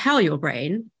you can tell your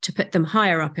brain to put them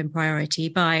higher up in priority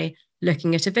by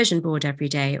looking at a vision board every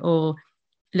day, or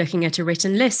looking at a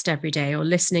written list every day, or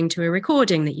listening to a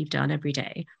recording that you've done every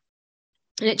day.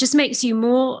 And it just makes you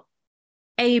more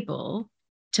able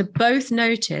to both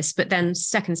notice, but then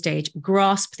second stage,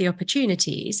 grasp the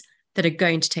opportunities that are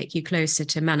going to take you closer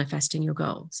to manifesting your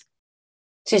goals.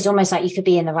 So it's almost like you could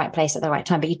be in the right place at the right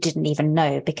time, but you didn't even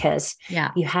know because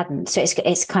you hadn't. So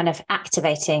it's kind of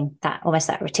activating that, almost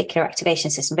that reticular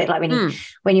activation system. A bit like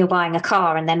when you're buying a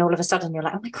car and then all of a sudden you're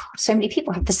like, oh my God, so many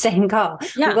people have the same car.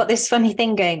 Yeah. We've got this funny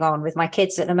thing going on with my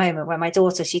kids at the moment where my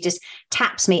daughter, she just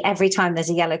taps me every time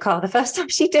there's a yellow car. The first time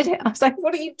she did it, I was like,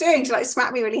 what are you doing? She like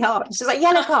smacked me really hard. She's like,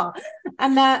 yellow car.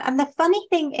 And the funny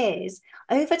thing is,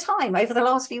 over time, over the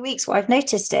last few weeks, what I've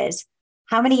noticed is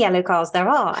how many yellow cars there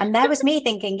are. And there was me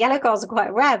thinking yellow cars are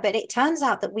quite rare, but it turns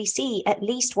out that we see at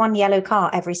least one yellow car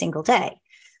every single day.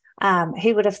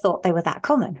 Who would have thought they were that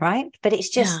common, right? But it's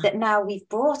just that now we've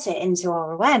brought it into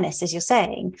our awareness, as you're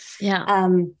saying. Yeah.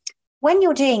 When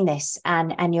you're doing this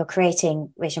and you're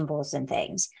creating vision boards and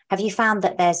things, have you found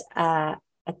that there's a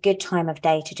good time of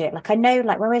day to do it? Like I know,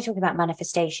 like when we're talking about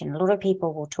manifestation, a lot of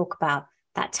people will talk about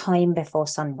that time before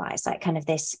sunrise, like kind of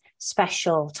this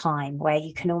special time where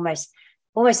you can almost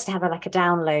have a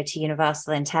download to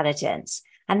universal intelligence.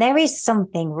 And there is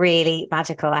something really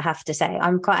magical, I have to say.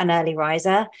 I'm quite an early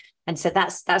riser. And so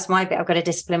that's my bit. I've got to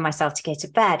discipline myself to go to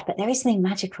bed, but there is something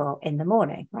magical in the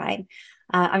morning, right?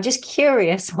 I'm just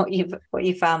curious what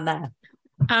you found there.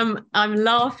 I'm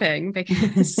laughing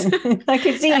because I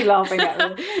can see you laughing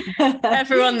at me.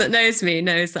 Everyone that knows me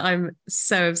knows that I'm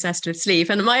so obsessed with sleep.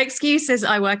 And my excuse is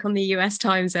I work on the US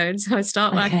time zone, so I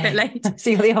start work a bit late.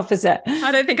 So you're the opposite.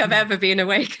 I don't think I've ever been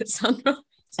awake at sunrise.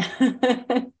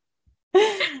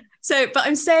 But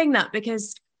I'm saying that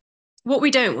because what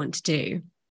we don't want to do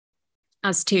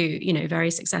as two, you know, very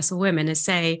successful women is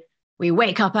say, we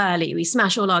wake up early, we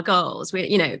smash all our goals. We,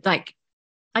 you know, like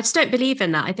I just don't believe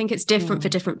in that. I think it's different for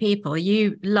different people.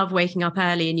 You love waking up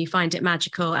early and you find it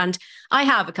magical. And I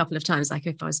have a couple of times, like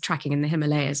if I was trekking in the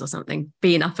Himalayas or something,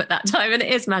 being up at that time, and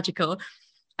it is magical.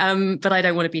 But I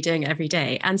don't want to be doing it every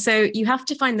day. And so you have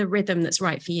to find the rhythm that's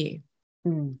right for you.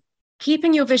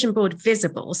 Keeping your vision board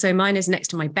visible, so mine is next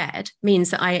to my bed,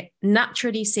 means that I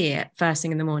naturally see it first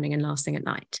thing in the morning and last thing at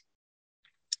night.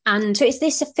 And so is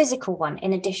this a physical one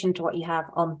in addition to what you have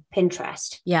on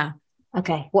Pinterest? Yeah.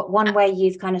 Okay. What one where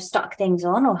you've kind of stuck things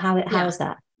on, or how is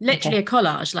that? Literally a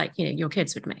collage, like, you know, your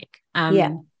kids would make.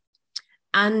 Yeah.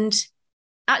 And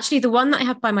actually the one that I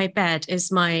have by my bed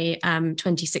is my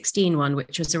 2016 one,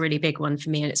 which was a really big one for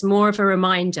me. And it's more of a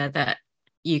reminder that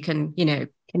you can, you know,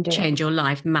 change your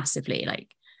life massively. Like,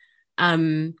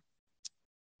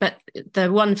 but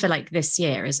the one for like this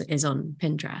year is on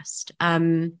Pinterest.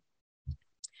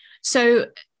 So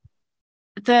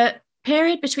the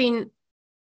period between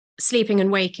sleeping and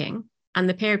waking, and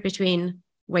the period between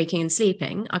waking and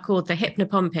sleeping, are called the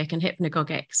hypnopompic and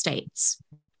hypnagogic states.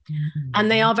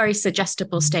 And they are very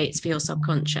suggestible states for your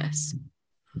subconscious.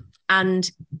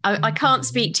 And I can't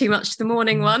speak too much to the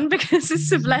morning one because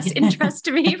it's of less interest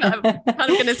to me, but I'm kind of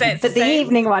going to say it's but the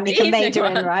evening one you can major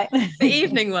in, right? The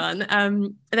evening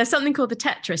one. There's something called the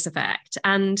Tetris effect.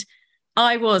 And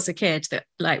I was a kid that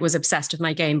like was obsessed with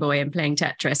my Game Boy and playing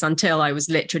Tetris until I was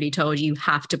literally told you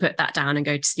have to put that down and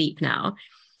go to sleep now.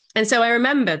 And so I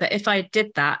remember that if I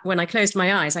did that, when I closed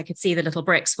my eyes, I could see the little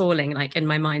bricks falling like in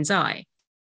my mind's eye.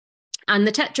 And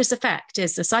the Tetris effect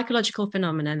is a psychological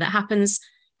phenomenon that happens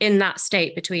in that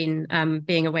state between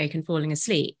being awake and falling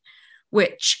asleep,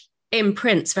 which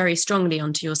imprints very strongly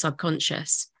onto your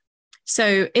subconscious.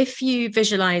 So if you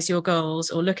visualize your goals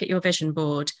or look at your vision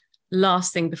board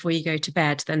last thing before you go to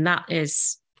bed, then that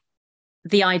is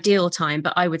the ideal time.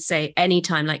 But I would say any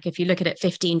time, like if you look at it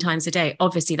 15 times a day,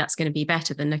 obviously that's going to be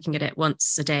better than looking at it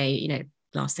once a day, you know,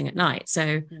 last thing at night.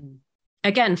 So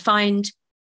again, find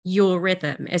your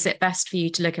rhythm. Is it best for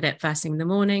you to look at it first thing in the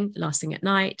morning, last thing at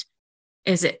night?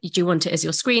 Do you want it as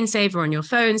your screensaver on your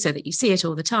phone so that you see it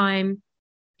all the time?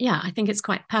 Yeah, I think it's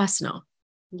quite personal.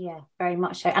 Yeah, very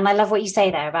much so. And I love what you say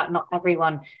there about not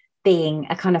everyone being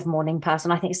a kind of morning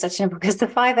person. I think it's such an important, because the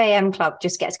 5 a.m. club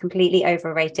just gets completely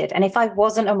overrated. And if I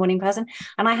wasn't a morning person,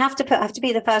 and I have to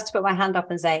be the first to put my hand up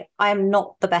and say, I am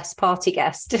not the best party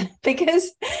guest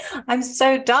because I'm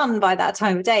so done by that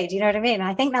time of day. Do you know what I mean?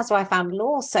 I think that's why I found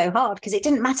law so hard, because it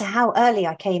didn't matter how early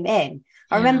I came in.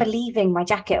 I remember leaving my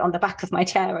jacket on the back of my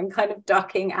chair and kind of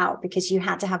ducking out, because you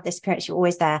had to have this appearance, you're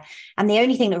always there. And the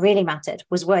only thing that really mattered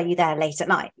was, were you there late at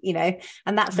night, you know?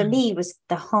 And that for me was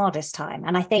the hardest time.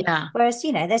 And I think, whereas,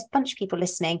 you know, there's a bunch of people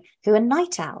listening who are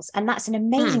night owls, and that's an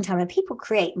amazing time. And people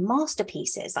create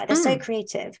masterpieces, like they're so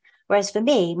creative. Whereas for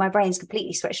me, my brain's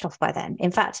completely switched off by then.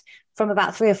 In fact, from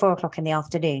about 3 or 4 o'clock in the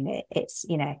afternoon, it's,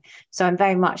 you know, so I'm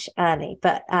very much early.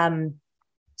 But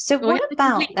so what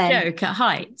about then? Joke at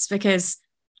Heights, because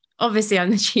obviously I'm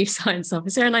the chief science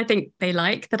officer and I think they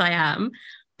like that I am,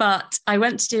 but I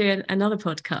went to do another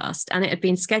podcast and it had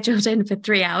been scheduled in for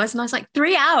 3 hours. And I was like,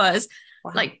 3 hours?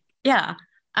 Wow. Like, yeah.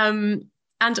 And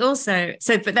also,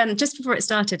 but then just before it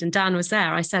started and Dan was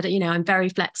there, I said, you know, I'm very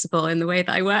flexible in the way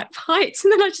that I work for Heights.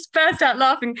 And then I just burst out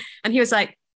laughing. And he was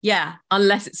like, yeah,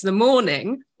 unless it's the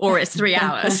morning or it's 3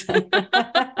 hours.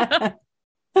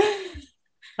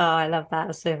 Oh, I love that.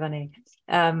 It's so funny.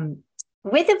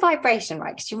 With the vibration,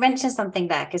 right? Because you mentioned something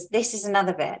there, because this is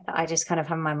another bit that I just kind of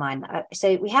have in my mind.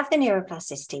 So we have the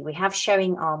neuroplasticity, we have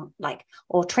showing our, like,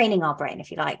 or training our brain, if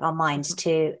you like, our minds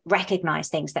to recognize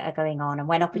things that are going on and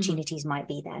when opportunities might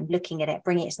be there, and looking at it,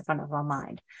 bringing it to the front of our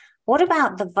mind. What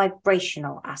about the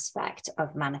vibrational aspect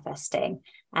of manifesting?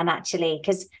 And actually,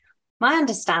 because my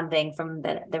understanding from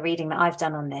the reading that I've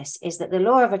done on this is that the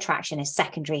law of attraction is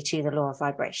secondary to the law of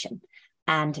vibration.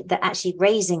 And that actually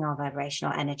raising our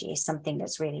vibrational energy is something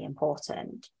that's really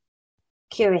important.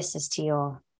 Curious as to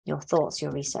your thoughts,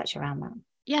 your research around that.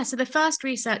 Yeah, so the first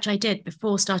research I did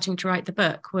before starting to write the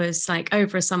book was like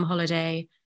over a summer holiday.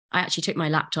 I actually took my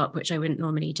laptop, which I wouldn't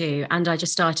normally do, and I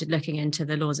just started looking into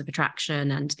the laws of attraction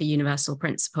and the universal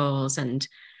principles. And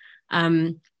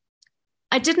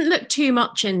I didn't look too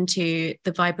much into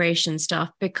the vibration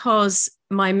stuff because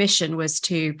my mission was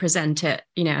to present it,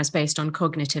 you know, as based on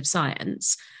cognitive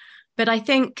science. But I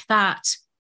think that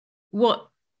what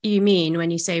you mean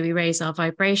when you say we raise our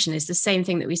vibration is the same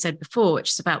thing that we said before,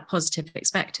 which is about positive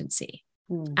expectancy.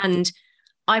 And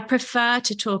I prefer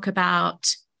to talk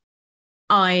about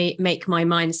I make my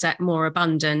mindset more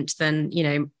abundant than, you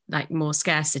know, like more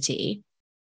scarcity,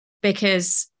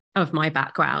 because of my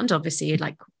background, obviously,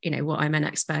 like, you know, what I'm an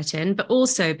expert in, but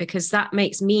also because that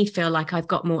makes me feel like I've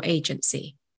got more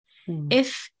agency.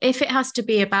 If it has to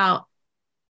be about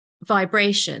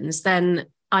vibrations, then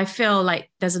I feel like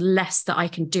there's less that I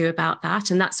can do about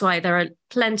that. And that's why there are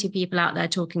plenty of people out there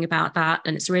talking about that.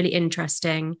 And it's really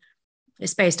interesting.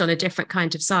 It's based on a different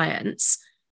kind of science.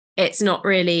 It's not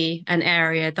really an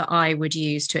area that I would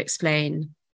use to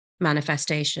explain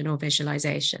manifestation or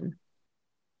visualization.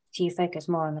 Do you focus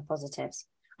more on the positives?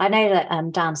 I know that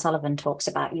Dan Sullivan talks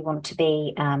about you want to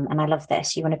be, and I love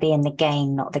this, you want to be in the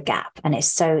gain, not the gap. And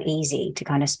it's so easy to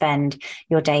kind of spend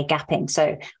your day gapping.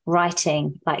 So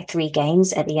writing like 3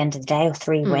 gains at the end of the day or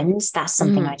 3 wins, that's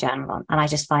something I journal on. And I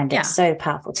just find it so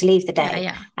powerful to leave the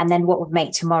day. And then what would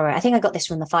make tomorrow, I think I got this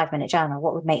from the 5-minute journal,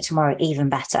 what would make tomorrow even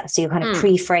better? So you're kind of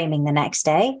pre-framing the next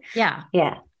day. Yeah.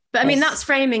 But I mean, that's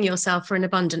framing yourself for an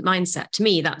abundant mindset. To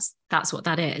me, that's what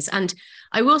that is. And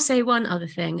I will say one other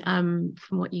thing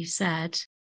from what you said.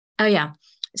 Oh, yeah.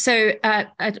 So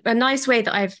a nice way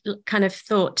that I've kind of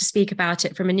thought to speak about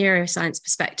it from a neuroscience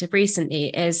perspective recently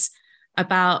is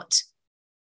about,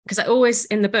 because I always,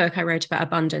 in the book, I wrote about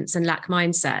abundance and lack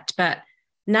mindset. But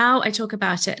now I talk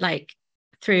about it like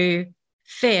through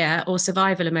fear or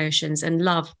survival emotions and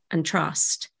love and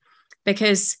trust,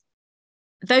 because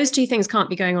those 2 things can't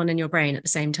be going on in your brain at the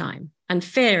same time. And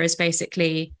fear is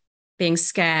basically being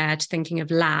scared, thinking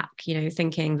of lack,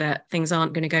 thinking that things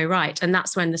aren't going to go right. And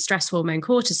that's when the stress hormone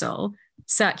cortisol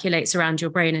circulates around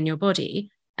your brain and your body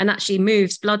and actually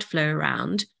moves blood flow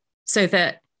around so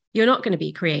that you're not going to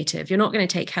be creative. You're not going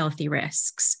to take healthy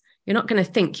risks. You're not going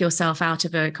to think yourself out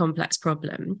of a complex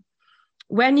problem.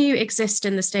 When you exist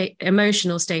in the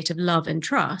emotional state of love and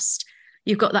trust,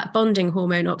 you've got that bonding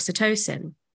hormone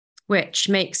oxytocin, which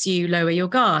makes you lower your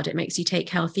guard. It makes you take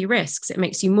healthy risks. It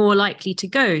makes you more likely to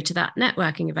go to that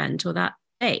networking event or that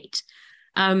date.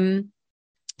 So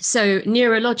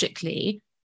neurologically,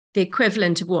 the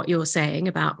equivalent of what you're saying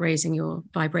about raising your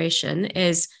vibration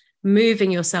is moving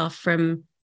yourself from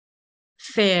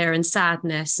fear and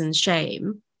sadness and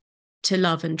shame to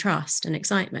love and trust and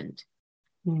excitement.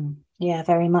 Yeah,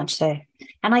 very much so.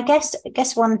 And I guess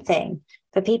one thing,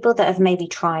 for people that have maybe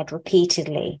tried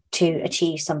repeatedly to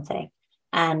achieve something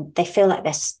and they feel like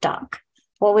they're stuck,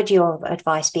 what would your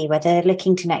advice be? Whether they're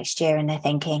looking to next year and they're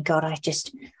thinking, God,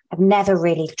 I've never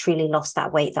really truly lost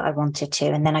that weight that I wanted to.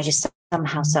 And then I just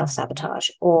somehow self-sabotage.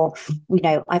 Or,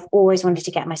 I've always wanted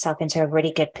to get myself into a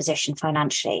really good position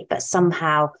financially, but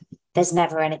somehow there's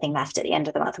never anything left at the end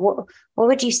of the month. What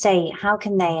would you say? How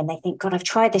can and they think, God, I've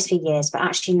tried this for years, but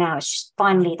actually now it's just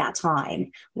finally that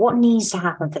time. What needs to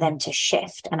happen for them to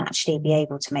shift and actually be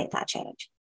able to make that change?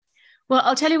 Well,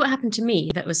 I'll tell you what happened to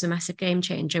me that was a massive game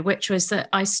changer, which was that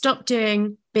I stopped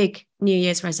doing big New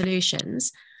Year's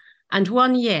resolutions. And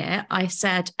one year I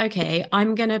said, okay,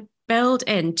 I'm going to build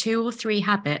in 2 or 3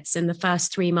 habits in the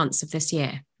first 3 months of this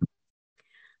year.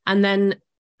 And then,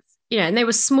 and they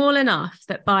were small enough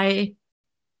that by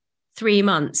 3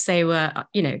 months they were,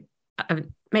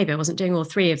 maybe I wasn't doing all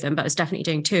 3 of them, but I was definitely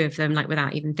doing 2 of them, like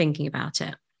without even thinking about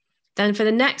it. Then for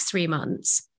the next 3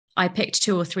 months, I picked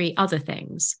 2 or 3 other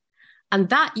things. And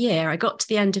that year I got to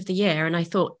the end of the year and I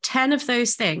thought 10 of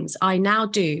those things I now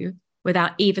do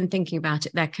without even thinking about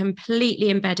it. They're completely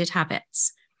embedded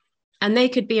habits. And they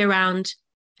could be around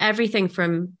everything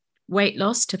from weight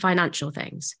loss to financial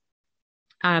things.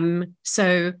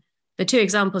 So the 2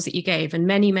 examples that you gave and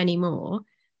many, many more,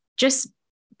 just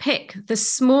pick the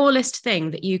smallest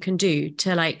thing that you can do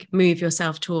to like move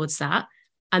yourself towards that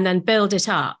and then build it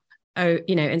up,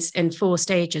 in 4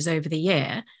 stages over the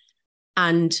year.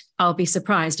 And I'll be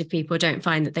surprised if people don't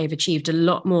find that they've achieved a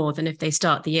lot more than if they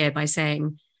start the year by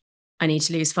saying, I need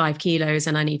to lose 5 kilos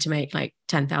and I need to make like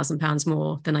 £10,000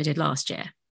 more than I did last year.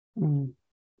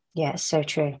 Yeah, it's so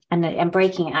true. And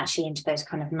breaking it actually into those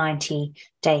kind of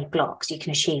 90-day blocks, you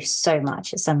can achieve so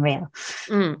much. It's unreal.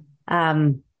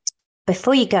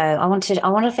 Before you go, I want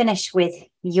to finish with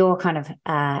your kind of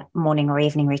morning or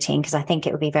evening routine, because I think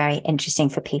it would be very interesting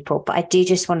for people. But I do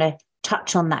just want to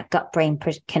touch on that gut-brain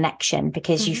connection,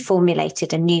 because you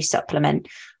formulated a new supplement,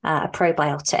 a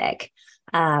probiotic.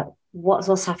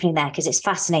 What's happening there? Because it's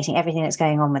fascinating, everything that's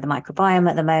going on with the microbiome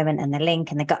at the moment and the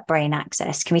link and the gut-brain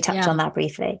axis. Can we touch on that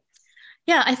briefly?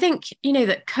 Yeah, I think,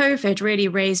 that COVID really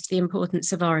raised the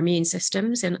importance of our immune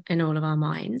systems in all of our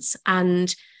minds.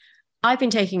 And I've been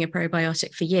taking a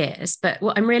probiotic for years, but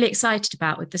what I'm really excited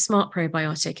about with the Smart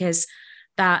Probiotic is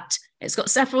that it's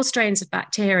got several strains of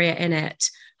bacteria in it,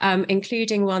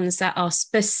 including ones that are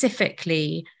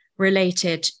specifically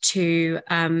related to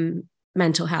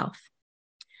mental health.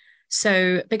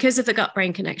 So because of the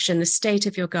gut-brain connection, the state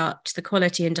of your gut, the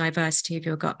quality and diversity of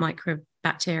your gut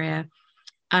microbacteria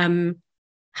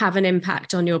have an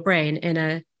impact on your brain in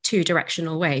a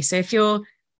 2-directional way. So if you're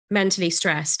mentally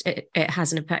stressed, it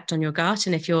has an effect on your gut.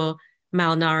 And if you're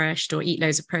malnourished or eat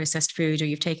loads of processed food or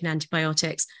you've taken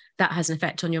antibiotics, that has an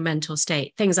effect on your mental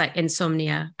state. Things like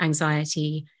insomnia,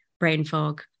 anxiety, brain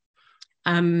fog,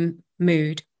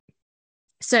 mood.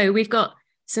 So we've got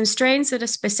some strains that are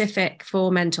specific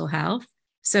for mental health,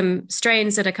 some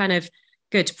strains that are kind of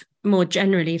good more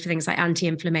generally for things like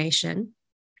anti-inflammation.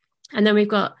 And then we've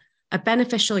got a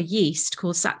beneficial yeast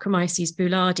called Saccharomyces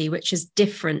boulardii, which is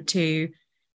different to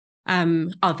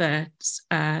other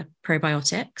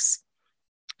probiotics.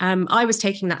 I was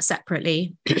taking that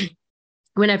separately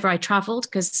whenever I traveled,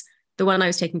 because the one I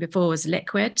was taking before was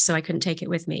liquid, so I couldn't take it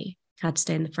with me. I had to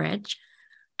stay in the fridge.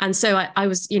 And so I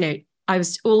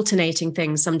was alternating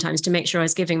things sometimes to make sure I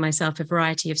was giving myself a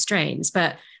variety of strains.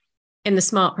 But in the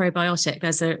Smart Probiotic,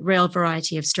 there's a real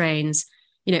variety of strains,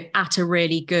 at a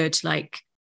really good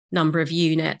number of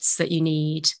units that you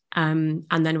need. And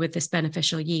then with this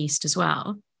beneficial yeast as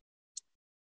well.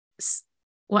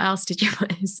 What else did you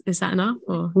put? Is that enough?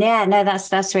 Or? Yeah, no,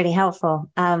 that's really helpful.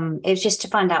 It was just to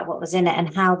find out what was in it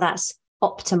and how that's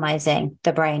optimizing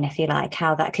the brain, if you like,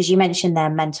 how that, because you mentioned their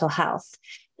mental health.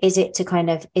 Are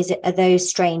those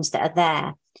strains that are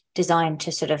there designed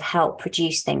to sort of help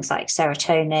produce things like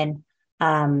serotonin,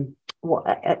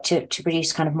 to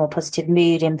produce kind of more positive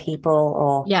mood in people?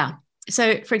 Or yeah.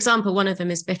 So, for example, one of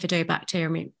them is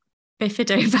Bifidobacterium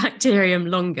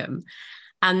longum.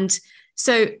 And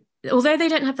so, although they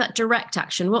don't have that direct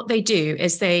action, what they do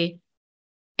is they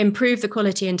improve the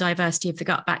quality and diversity of the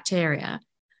gut bacteria.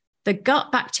 The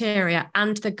gut bacteria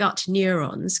and the gut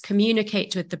neurons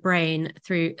communicate with the brain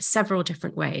through several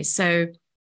different ways. So,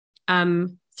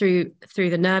 through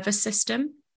the nervous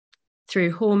system,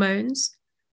 through hormones,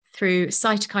 through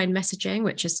cytokine messaging,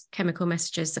 which is chemical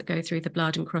messages that go through the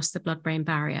blood and cross the blood-brain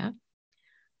barrier.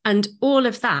 And all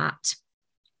of that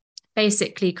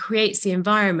basically creates the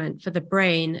environment for the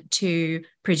brain to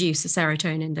produce the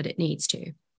serotonin that it needs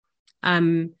to.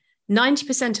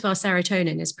 90% of our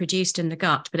serotonin is produced in the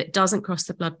gut, but it doesn't cross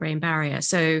the blood-brain barrier.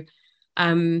 So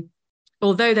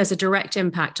although there's a direct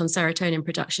impact on serotonin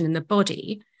production in the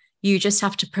body, you just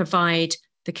have to provide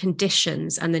the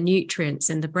conditions and the nutrients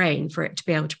in the brain for it to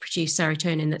be able to produce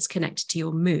serotonin that's connected to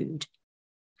your mood.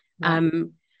 Right.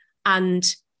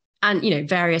 And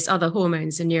various other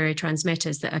hormones and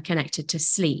neurotransmitters that are connected to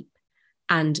sleep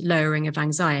and lowering of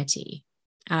anxiety,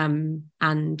 and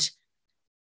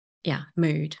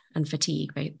mood and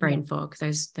fatigue, brain fog.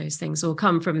 Those things all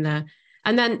come from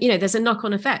and then there's a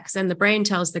knock-on effect. Then the brain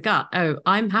tells the gut, "Oh,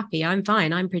 I'm happy, I'm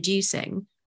fine, I'm producing."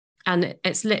 And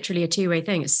it's literally a two-way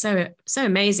thing. It's so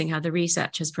amazing how the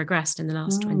research has progressed in the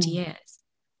last 20 years.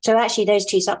 So actually those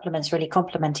two supplements really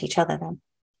complement each other then.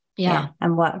 Yeah.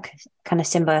 And work kind of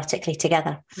symbiotically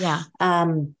together. Yeah. Are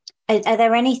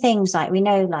there any things we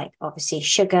know, obviously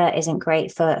sugar isn't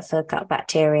great for gut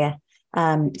bacteria.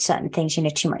 Certain things,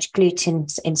 too much gluten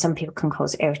in some people can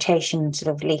cause irritation,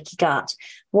 sort of leaky gut.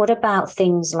 What about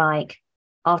things like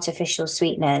artificial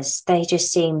sweeteners? They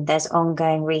just seem there's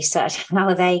ongoing research. How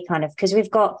are they because we've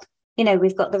got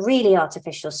the really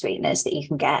artificial sweeteners that you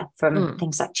can get from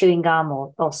things like chewing gum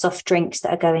or soft drinks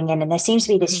that are going in. And there seems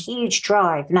to be this huge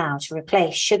drive now to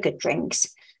replace sugared drinks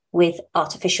with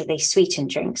artificially sweetened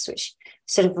drinks, which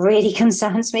sort of really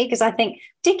concerns me, because I think,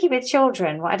 particularly with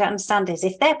children, what I don't understand is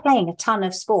if they're playing a ton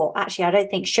of sport, actually, I don't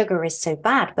think sugar is so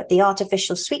bad, but the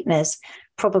artificial sweeteners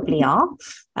probably are.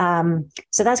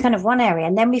 So that's kind of one area.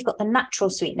 And then we've got the natural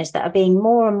sweeteners that are being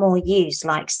more and more used,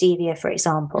 like stevia, for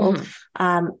example,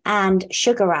 and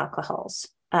sugar alcohols,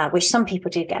 which some people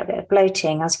do get a bit of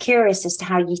bloating. I was curious as to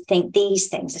how you think these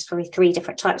things, there's probably 3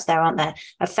 different types there, aren't there,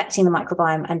 affecting the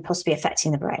microbiome and possibly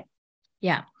affecting the brain.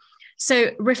 Yeah.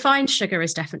 So refined sugar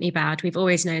is definitely bad. We've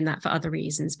always known that for other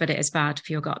reasons, but it is bad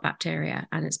for your gut bacteria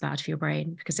and it's bad for your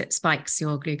brain because it spikes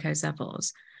your glucose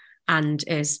levels and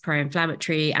is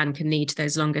pro-inflammatory and can lead to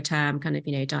those longer term kind of,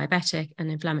 diabetic and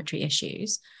inflammatory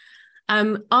issues.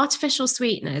 Artificial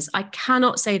sweeteners, I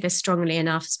cannot say this strongly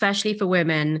enough, especially for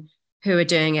women who are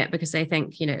doing it because they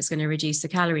think, it's going to reduce the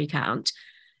calorie count.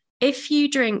 If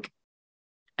you drink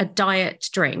a diet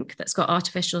drink that's got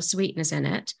artificial sweeteners in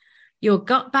it, your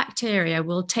gut bacteria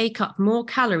will take up more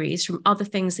calories from other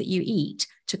things that you eat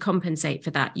to compensate for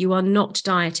that. You are not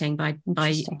dieting by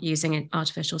using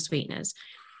artificial sweeteners.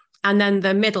 And then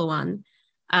the middle one,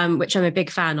 which I'm a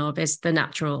big fan of, is the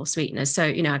natural sweeteners. So,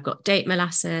 I've got date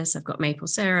molasses, I've got maple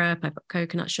syrup, I've got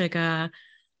coconut sugar,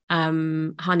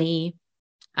 honey.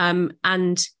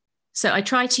 And so I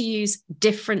try to use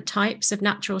different types of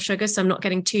natural sugar. So I'm not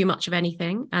getting too much of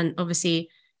anything. And obviously,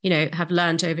 have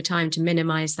learned over time to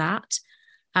minimize that.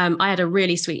 I had a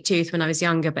really sweet tooth when I was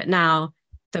younger, but now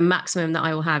the maximum that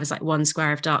I will have is like 1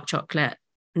 square of dark chocolate,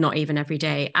 not even every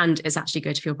day. And it's actually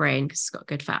good for your brain because it's got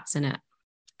good fats in it.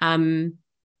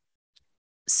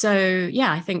 So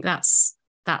yeah, I think that's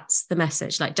the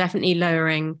message, like definitely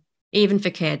lowering, even for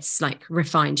kids, like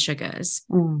refined sugars,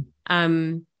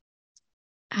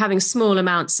 having small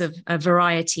amounts of a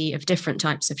variety of different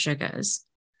types of sugars,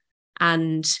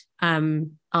 and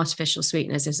artificial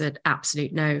sweeteners is an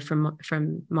absolute no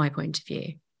from my point of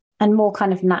view. And more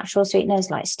kind of natural sweeteners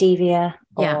like stevia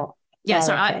or...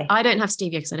 So okay. I don't have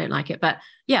stevia because I don't like it, but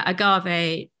yeah,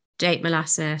 agave, date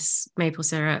molasses, maple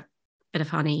syrup, bit of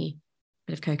honey,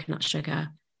 bit of coconut sugar,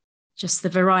 just the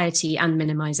variety and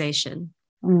minimization.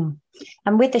 And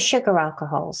with the sugar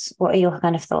alcohols, what are your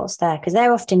kind of thoughts there? Because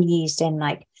they're often used in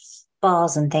like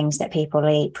bars and things that people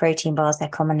eat, protein bars they're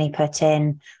commonly put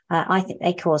in. I think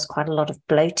they cause quite a lot of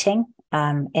bloating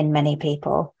in many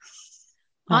people.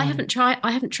 I haven't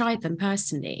tried them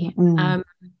personally.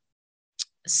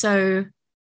 So,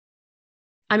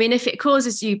 I mean, if it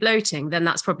causes you bloating, then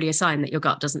that's probably a sign that your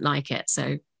gut doesn't like it.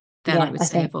 So then I would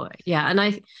say avoid. Yeah.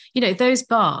 And those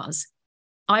bars,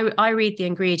 I read the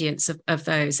ingredients of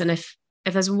those. And if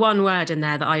there's one word in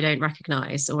there that I don't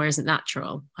recognize or isn't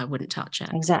natural, I wouldn't touch it.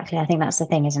 Exactly. I think that's the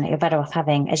thing, isn't it? You're better off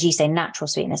having, as you say, natural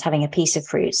sweetness, having a piece of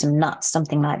fruit, some nuts,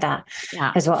 something like that.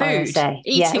 Yeah. Is what I would say.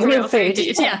 Eating real food.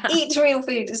 Yeah. Eat real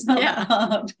food. It's not that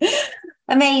hard.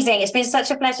 Amazing. It's been such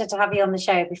a pleasure to have you on the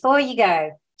show. Before you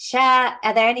go,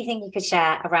 are there anything you could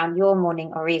share around your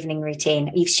morning or evening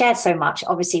routine? You've shared so much,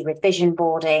 obviously, with vision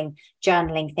boarding,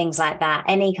 journaling, things like that.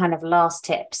 Any kind of last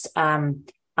tips,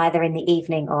 either in the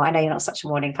evening, or I know you're not such a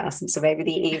morning person, so maybe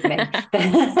the evening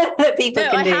that people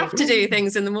can do. I have to do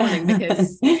things in the morning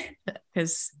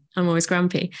because I'm always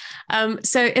grumpy.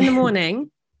 So in the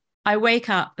morning, I wake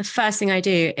up, the first thing I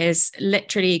do is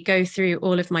literally go through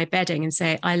all of my bedding and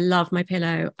say, I love my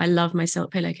pillow. I love my silk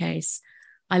pillowcase.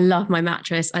 I love my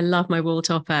mattress. I love my wall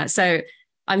topper. So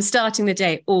I'm starting the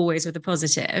day always with a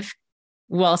positive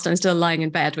whilst I'm still lying in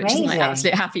bed, which is my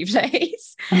absolute happy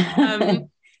place.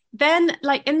 Then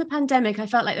like in the pandemic, I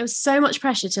felt like there was so much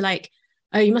pressure to like,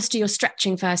 oh, you must do your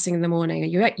stretching first thing in the morning, or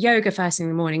your yoga first thing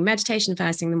in the morning, meditation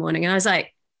first thing in the morning. And I was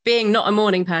like, being not a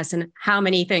morning person, how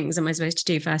many things am I supposed to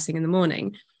do first thing in the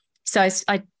morning? So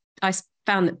I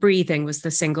found that breathing was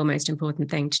the single most important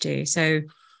thing to do. So,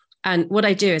 and what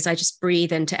I do is I just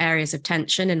breathe into areas of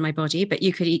tension in my body, but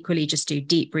you could equally just do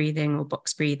deep breathing or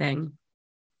box breathing.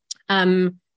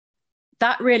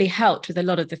 That really helped with a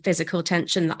lot of the physical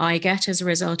tension that I get as a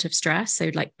result of stress. So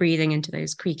like breathing into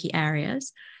those creaky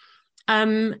areas.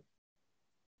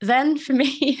 Then for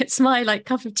me, it's my like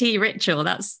cup of tea ritual.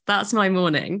 That's my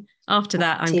morning. After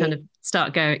that, I'm kind of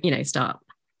start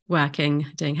working,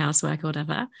 doing housework or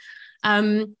whatever.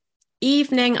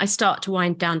 Evening, I start to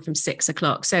wind down from 6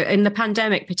 o'clock. So in the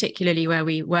pandemic, particularly where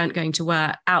we weren't going to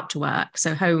out to work,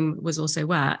 so home was also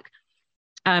work,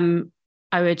 I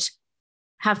would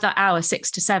have that hour 6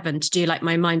 to 7 to do like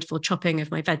my mindful chopping of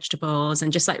my vegetables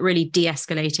and just like really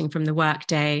de-escalating from the work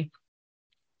day.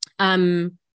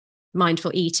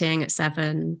 Mindful eating at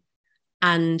 7,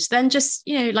 and then just,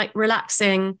 like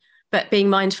relaxing, but being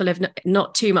mindful of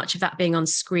not too much of that being on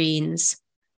screens.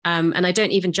 And I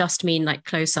don't even just mean like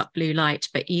close up blue light,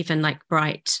 but even like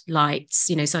bright lights,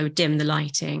 so I would dim the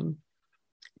lighting.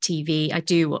 TV, I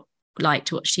do like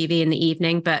to watch TV in the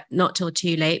evening, but not till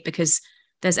too late, because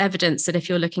there's evidence that if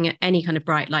you're looking at any kind of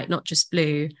bright light, not just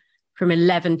blue, from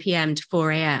 11 p.m. to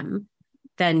 4 a.m.,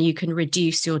 then you can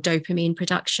reduce your dopamine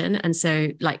production. And so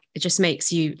like, it just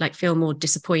makes you like feel more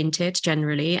disappointed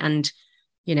generally. And,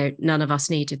 none of us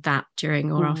needed that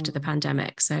during or after the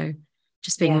pandemic. So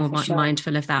just being more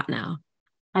mindful of that now.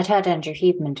 I'd heard Andrew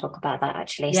Huberman talk about that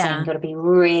actually, saying you've got to be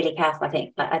really careful, I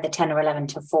think, like either 10 or 11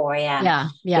 to 4 a.m.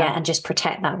 Yeah. And just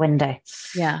protect that window.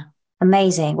 Yeah.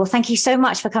 Amazing. Well, thank you so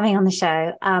much for coming on the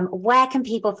show. Where can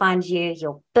people find you,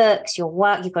 your books, your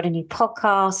work? You've got a new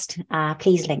podcast.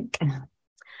 Please link.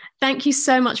 Thank you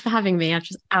so much for having me. I've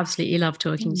just absolutely loved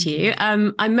talking to you.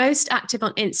 I'm most active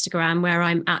on Instagram, where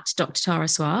I'm at Dr. Tara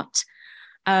Swart.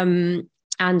 And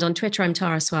on Twitter, I'm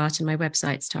Tara Swart, and my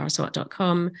website's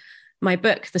taraswart.com. My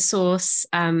book, The Source,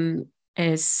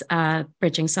 is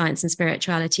Bridging Science and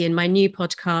Spirituality. And my new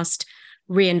podcast,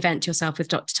 Reinvent Yourself with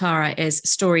Dr. Tara, is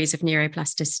stories of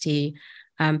neuroplasticity,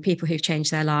 people who've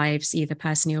changed their lives, either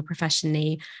personally or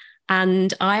professionally.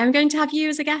 And I am going to have you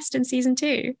as a guest in season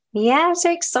 2. Yeah, I'm so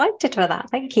excited for that.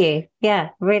 Thank you. Yeah,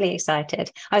 really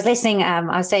excited. I was listening,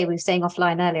 we were saying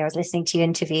offline earlier, I was listening to you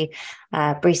interview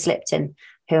Bruce Lipton,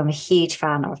 who I'm a huge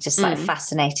fan of, just like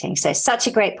fascinating. So such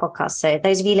a great podcast. So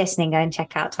those of you listening, go and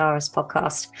check out Tara's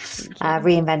podcast,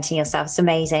 Reinventing Yourself. It's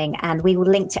amazing. And we will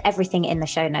link to everything in the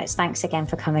show notes. Thanks again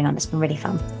for coming on. It's been really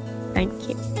fun. Thank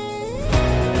you.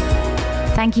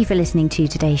 Thank you for listening to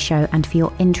today's show and for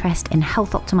your interest in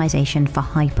health optimization for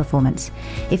high performance.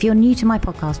 If you're new to my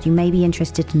podcast, you may be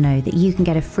interested to know that you can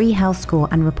get a free health score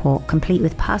and report complete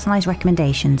with personalized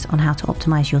recommendations on how to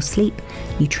optimize your sleep,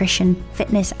 nutrition,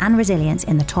 fitness, and resilience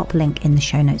in the top link in the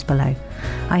show notes below.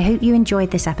 I hope you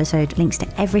enjoyed this episode. Links to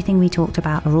everything we talked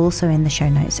about are also in the show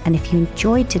notes. And if you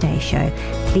enjoyed today's show,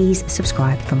 please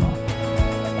subscribe for more.